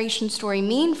transfiguration story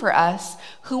mean for us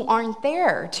who aren't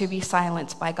there to be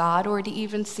silenced by God or to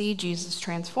even see Jesus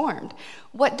transformed?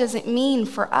 What does it mean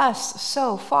for us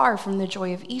so far from the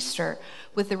joy of Easter,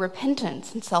 with the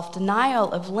repentance and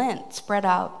self-denial of Lent spread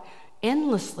out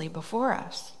endlessly before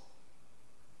us?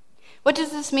 What does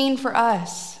this mean for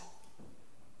us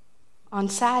on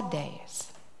sad days?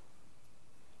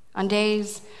 On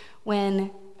days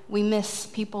when we miss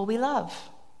people we love?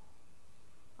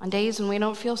 On days when we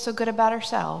don't feel so good about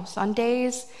ourselves? On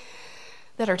days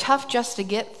that are tough just to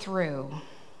get through?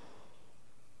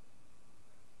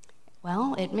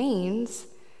 Well, it means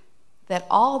that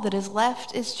all that is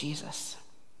left is Jesus.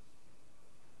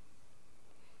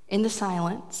 In the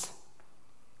silence,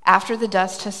 after the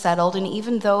dust has settled, and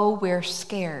even though we're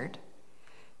scared,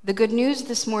 the good news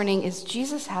this morning is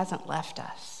Jesus hasn't left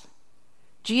us.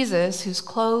 Jesus, whose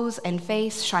clothes and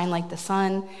face shine like the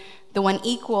sun, the one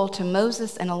equal to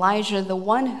Moses and Elijah, the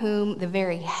one whom the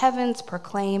very heavens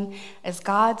proclaim as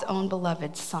God's own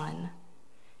beloved Son,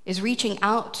 is reaching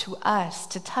out to us,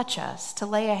 to touch us, to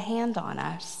lay a hand on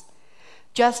us,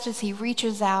 just as he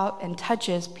reaches out and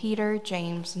touches Peter,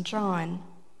 James, and John.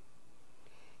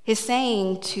 His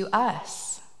saying to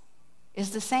us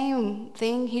is the same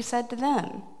thing he said to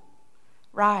them: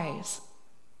 "Rise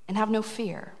and have no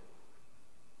fear."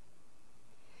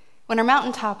 When our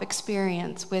mountaintop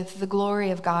experience with the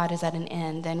glory of God is at an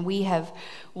end and we have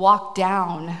walked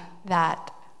down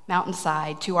that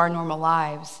mountainside to our normal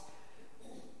lives,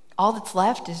 all that's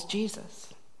left is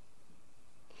Jesus.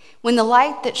 When the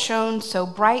light that shone so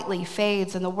brightly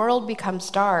fades and the world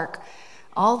becomes dark,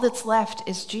 all that's left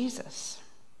is Jesus.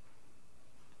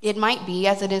 It might be,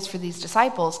 as it is for these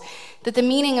disciples, that the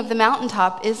meaning of the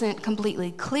mountaintop isn't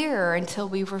completely clear until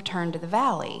we return to the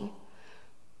valley.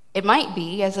 It might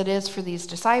be, as it is for these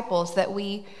disciples, that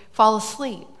we fall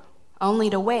asleep only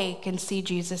to wake and see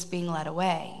Jesus being led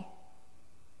away.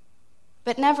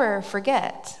 But never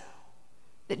forget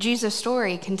that Jesus'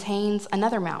 story contains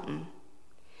another mountain,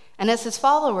 and as his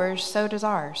followers, so does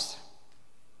ours.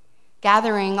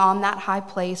 Gathering on that high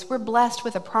place, we're blessed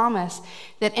with a promise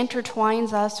that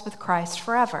intertwines us with Christ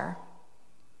forever,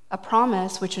 a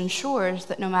promise which ensures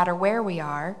that no matter where we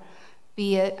are,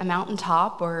 be it a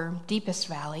mountaintop or deepest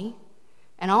valley,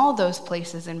 and all those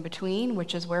places in between,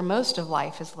 which is where most of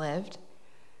life is lived,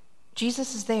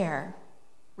 Jesus is there,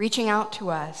 reaching out to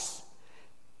us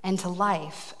and to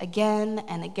life again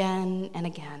and again and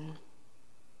again.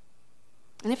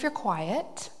 And if you're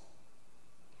quiet,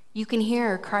 you can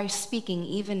hear Christ speaking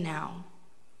even now.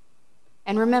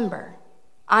 And remember,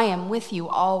 I am with you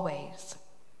always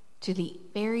to the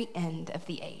very end of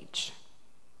the age.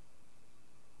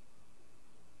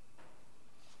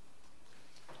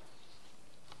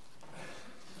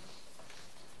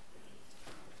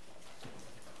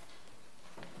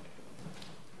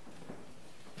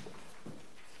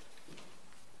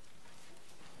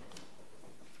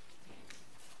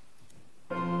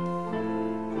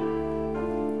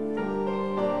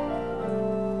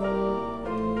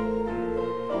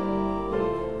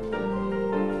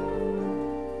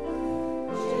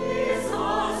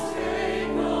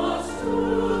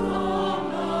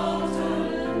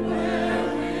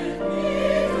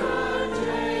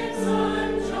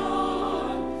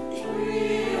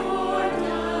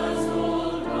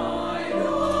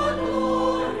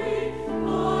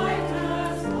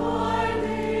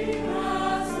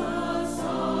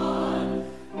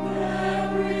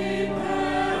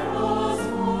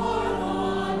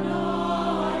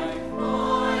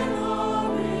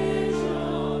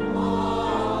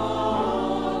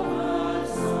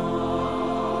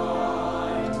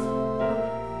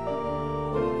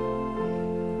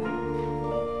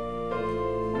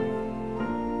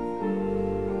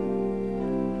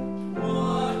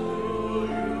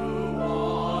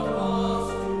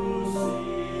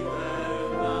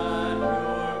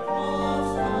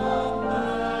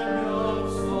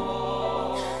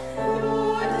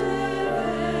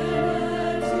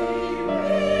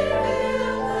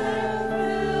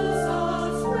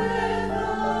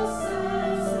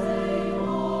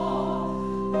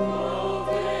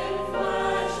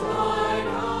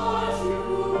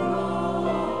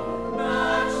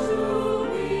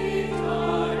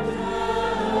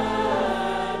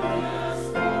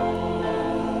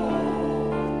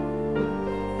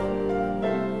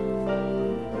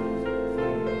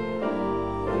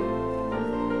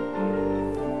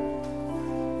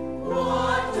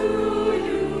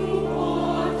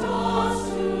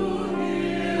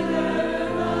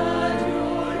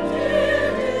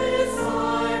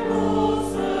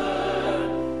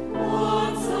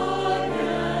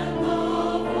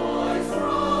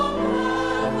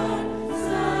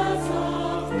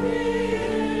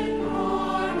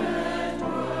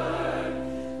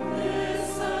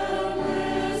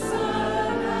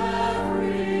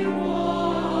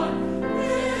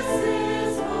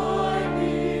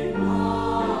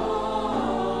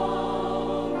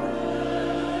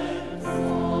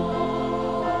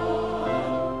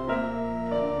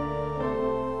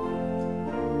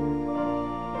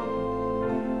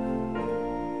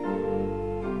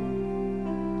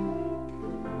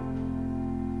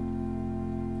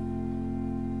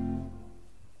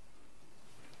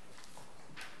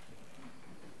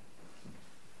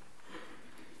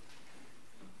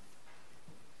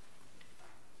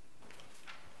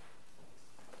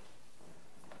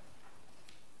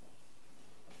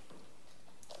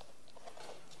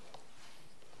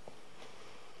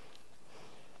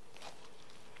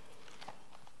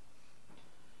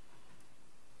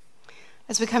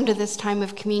 As we come to this time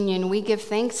of communion, we give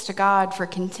thanks to God for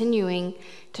continuing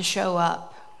to show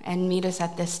up and meet us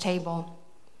at this table.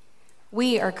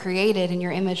 We are created in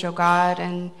your image, O God,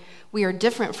 and we are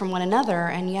different from one another,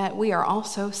 and yet we are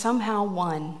also somehow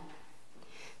one.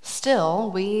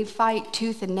 Still, we fight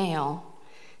tooth and nail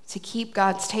to keep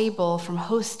God's table from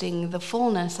hosting the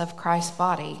fullness of Christ's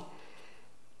body.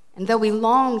 And though we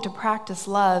long to practice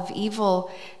love,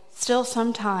 evil still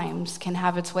sometimes can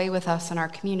have its way with us in our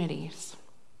communities.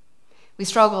 We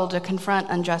struggle to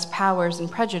confront unjust powers and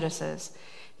prejudices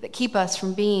that keep us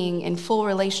from being in full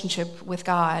relationship with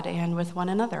God and with one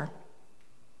another.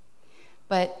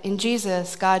 But in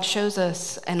Jesus, God shows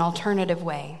us an alternative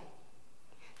way.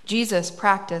 Jesus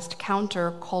practiced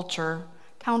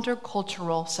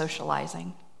countercultural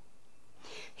socializing.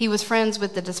 He was friends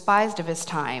with the despised of his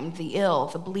time, the ill,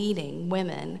 the bleeding,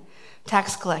 women,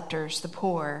 tax collectors, the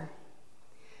poor.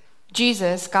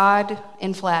 Jesus, God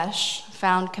in flesh,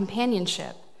 found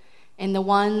companionship in the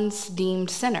ones deemed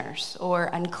sinners or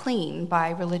unclean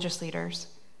by religious leaders.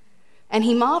 And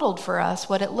he modeled for us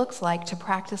what it looks like to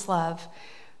practice love,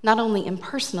 not only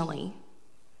impersonally,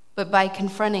 but by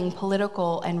confronting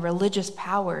political and religious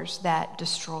powers that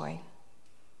destroy.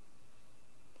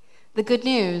 The good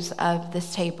news of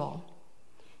this table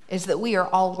is that we are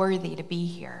all worthy to be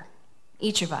here,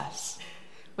 each of us,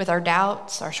 with our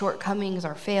doubts, our shortcomings,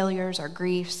 our failures, our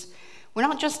griefs. We're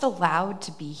not just allowed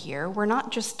to be here. We're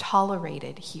not just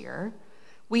tolerated here.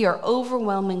 We are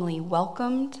overwhelmingly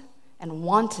welcomed and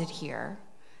wanted here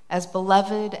as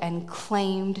beloved and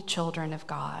claimed children of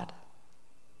God.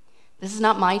 This is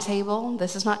not my table.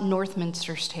 This is not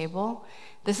Northminster's table.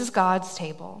 This is God's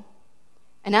table.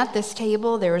 And at this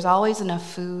table, there is always enough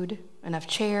food, enough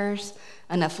chairs,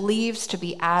 enough leaves to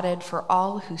be added for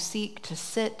all who seek to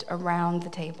sit around the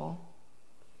table.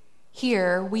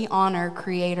 Here, we honor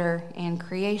Creator and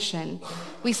creation.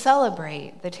 We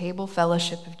celebrate the table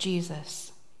fellowship of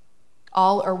Jesus.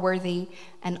 All are worthy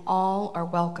and all are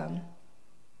welcome.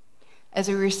 As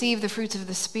we receive the fruits of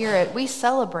the Spirit, we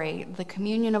celebrate the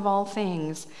communion of all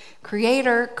things.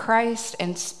 Creator, Christ,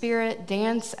 and Spirit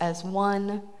dance as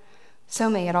one. So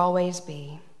may it always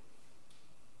be.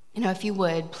 If you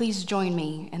would, please join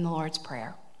me in the Lord's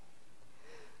Prayer.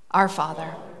 Our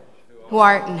Father, who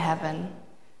art in heaven,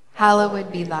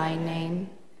 hallowed be thy name.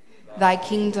 Thy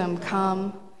kingdom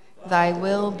come, thy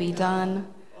will be done,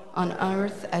 on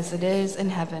earth as it is in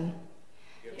heaven.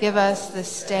 Give us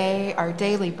this day our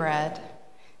daily bread,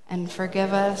 and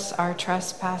forgive us our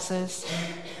trespasses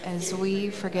as we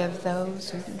forgive those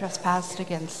who trespass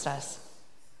against us.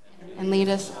 And lead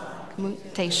us into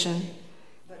temptation,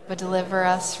 but deliver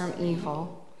us from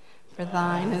evil. For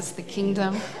thine is the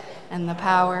kingdom and the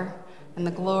power and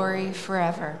the glory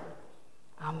forever.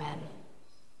 Amen.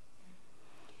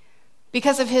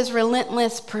 Because of his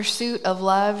relentless pursuit of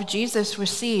love, Jesus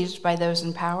was seized by those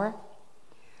in power.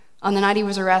 On the night he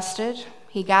was arrested,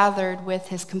 he gathered with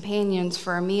his companions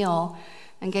for a meal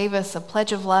and gave us a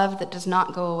pledge of love that does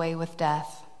not go away with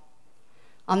death.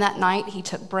 On that night, he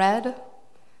took bread,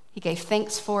 he gave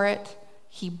thanks for it,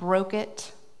 he broke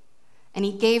it, and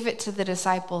he gave it to the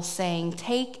disciples, saying,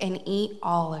 "Take and eat,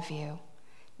 all of you.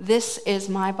 This is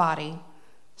my body,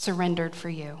 surrendered for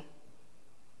you."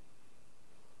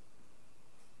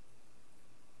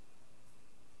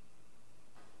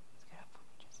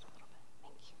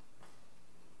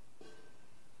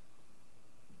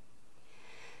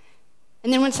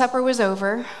 And then when supper was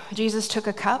over, Jesus took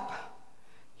a cup,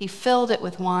 he filled it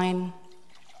with wine,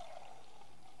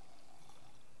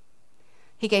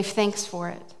 he gave thanks for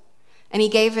it, and he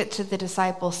gave it to the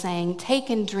disciples, saying, "Take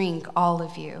and drink, all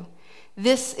of you.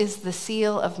 This is the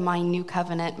seal of my new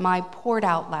covenant, my poured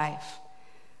out life.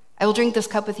 I will drink this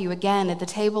cup with you again at the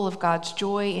table of God's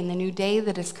joy in the new day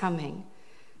that is coming.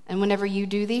 And whenever you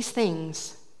do these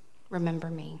things, remember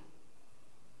me."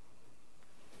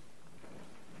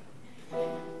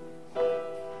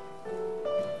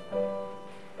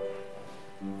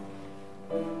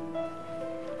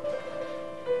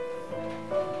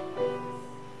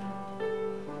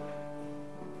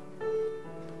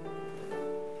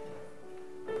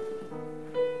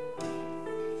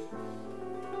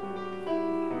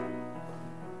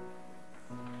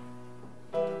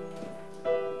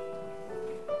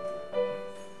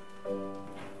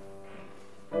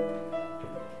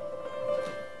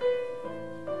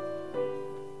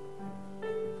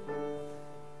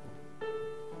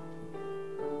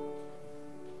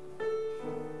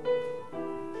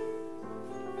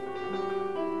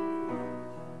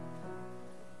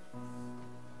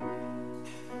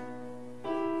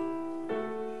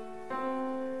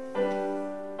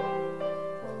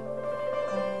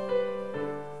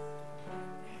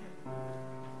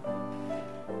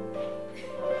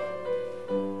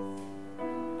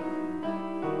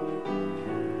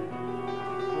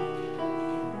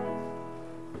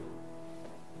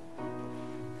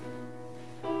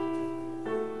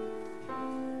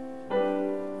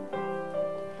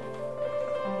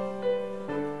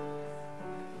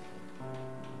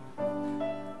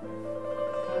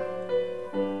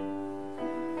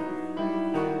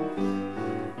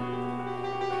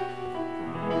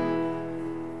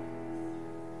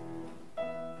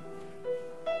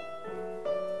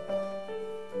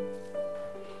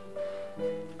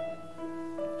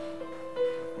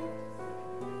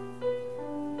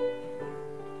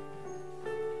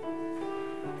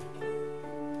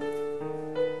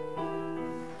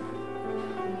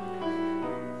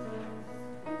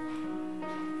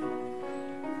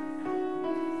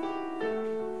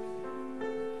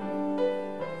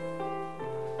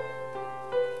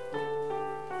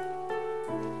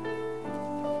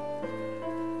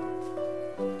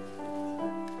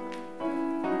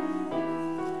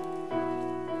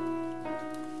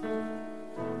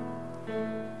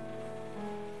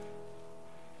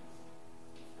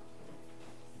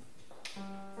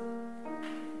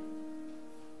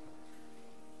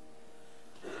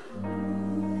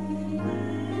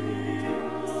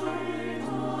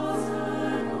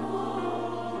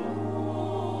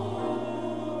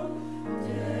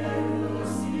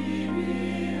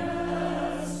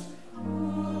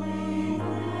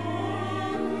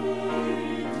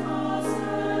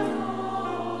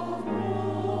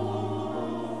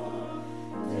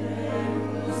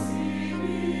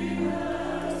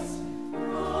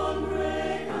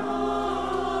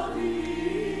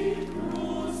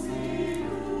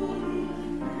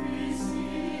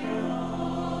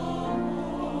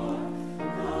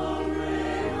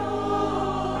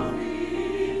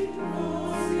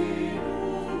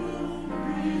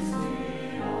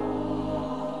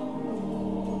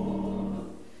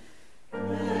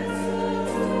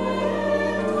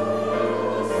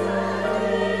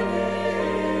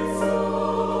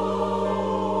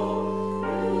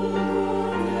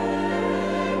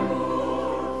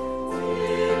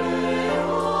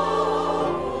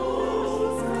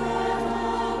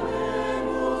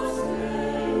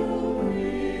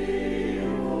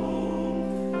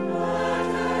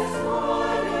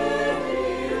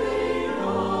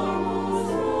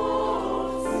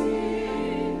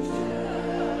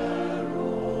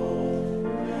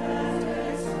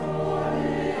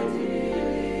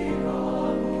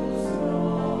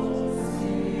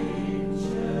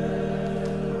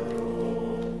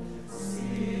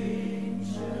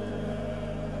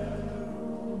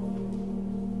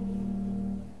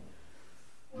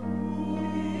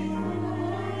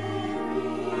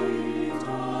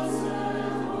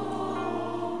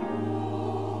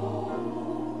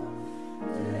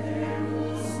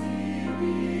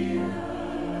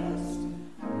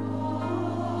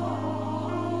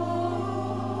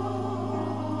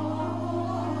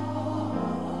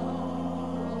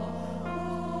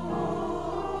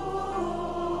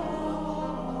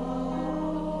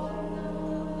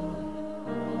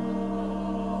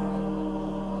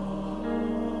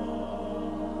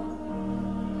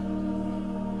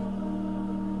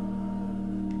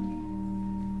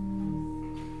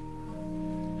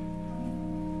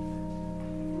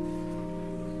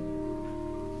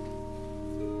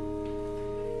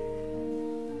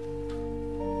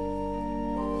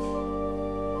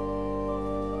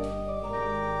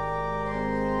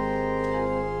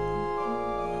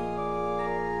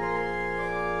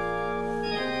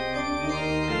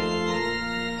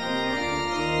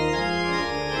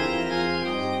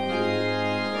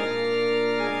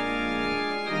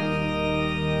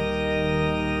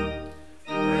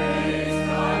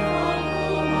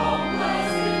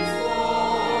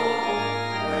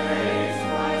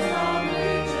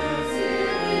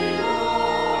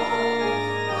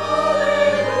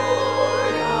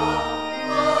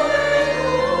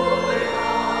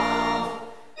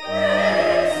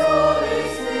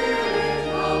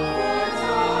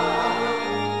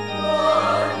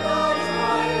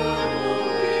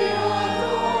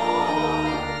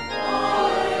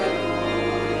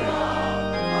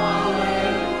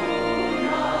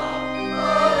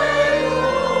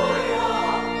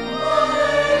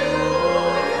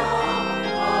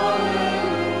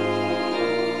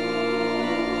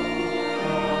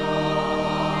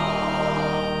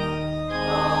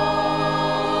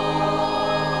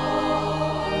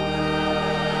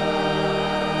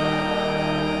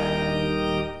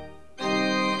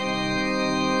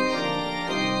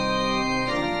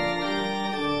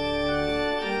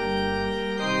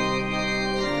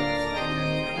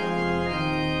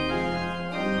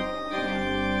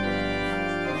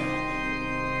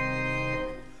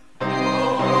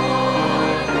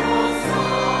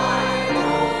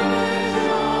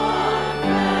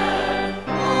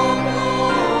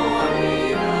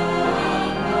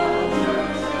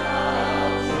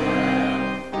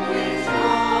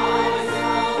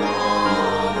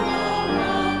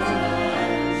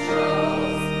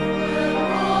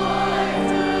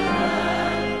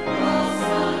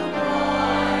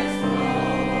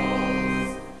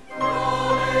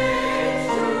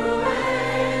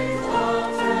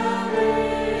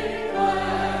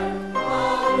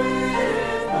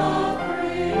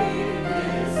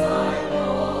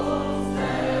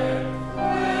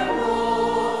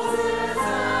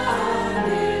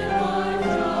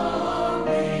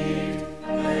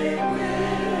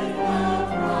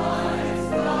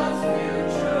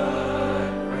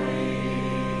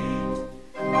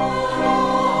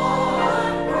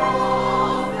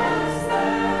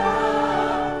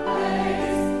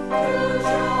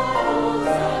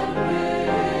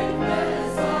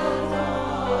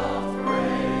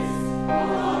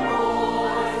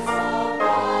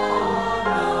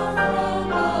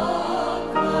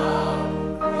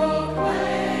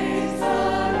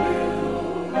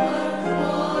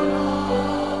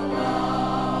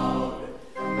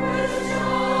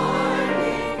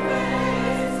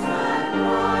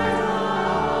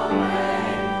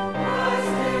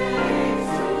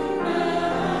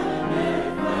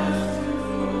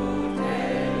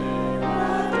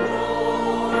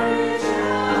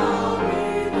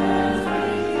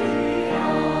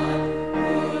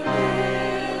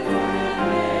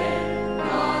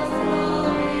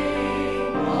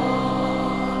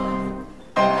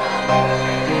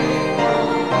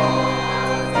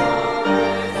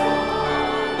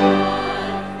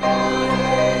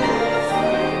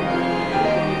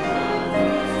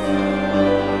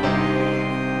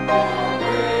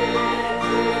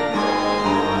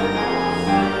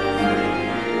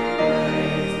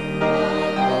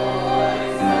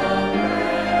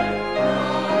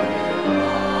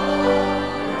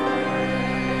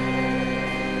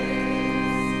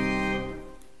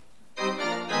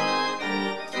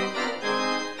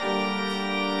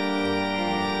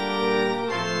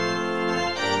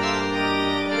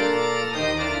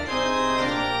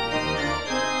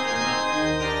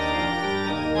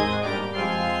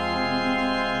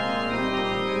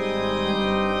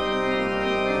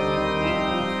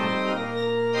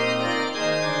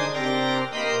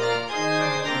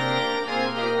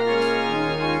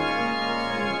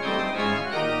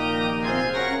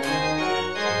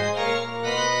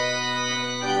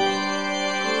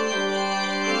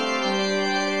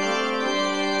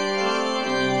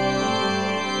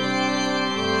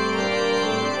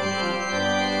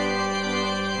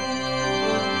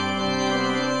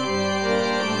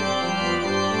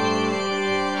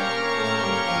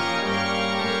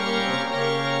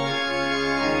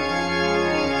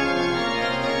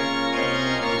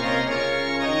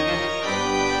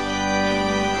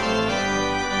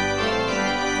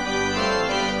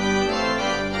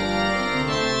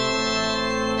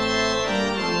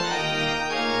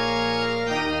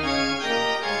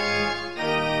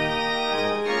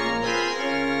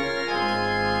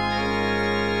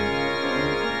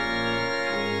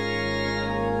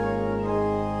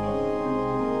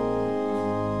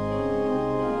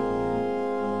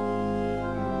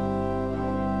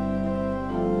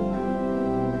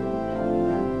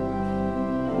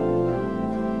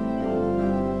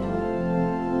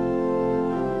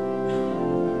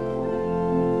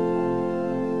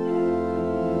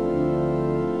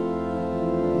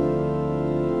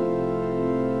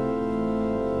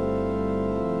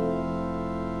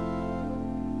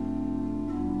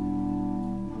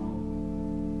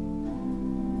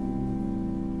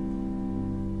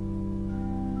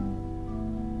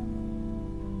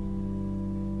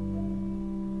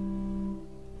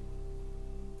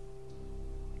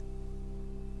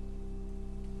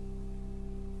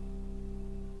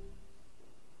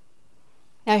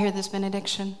 Now hear this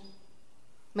benediction.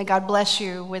 May God bless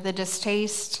you with a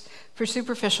distaste for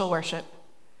superficial worship,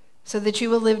 so that you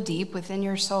will live deep within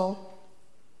your soul.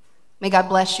 May God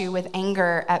bless you with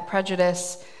anger at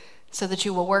prejudice, so that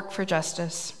you will work for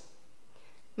justice.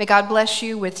 May God bless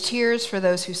you with tears for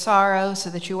those who sorrow, so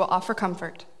that you will offer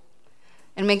comfort.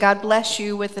 And may God bless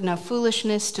you with enough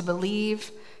foolishness to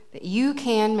believe that you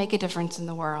can make a difference in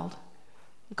the world.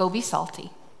 Go be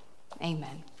salty.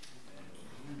 Amen.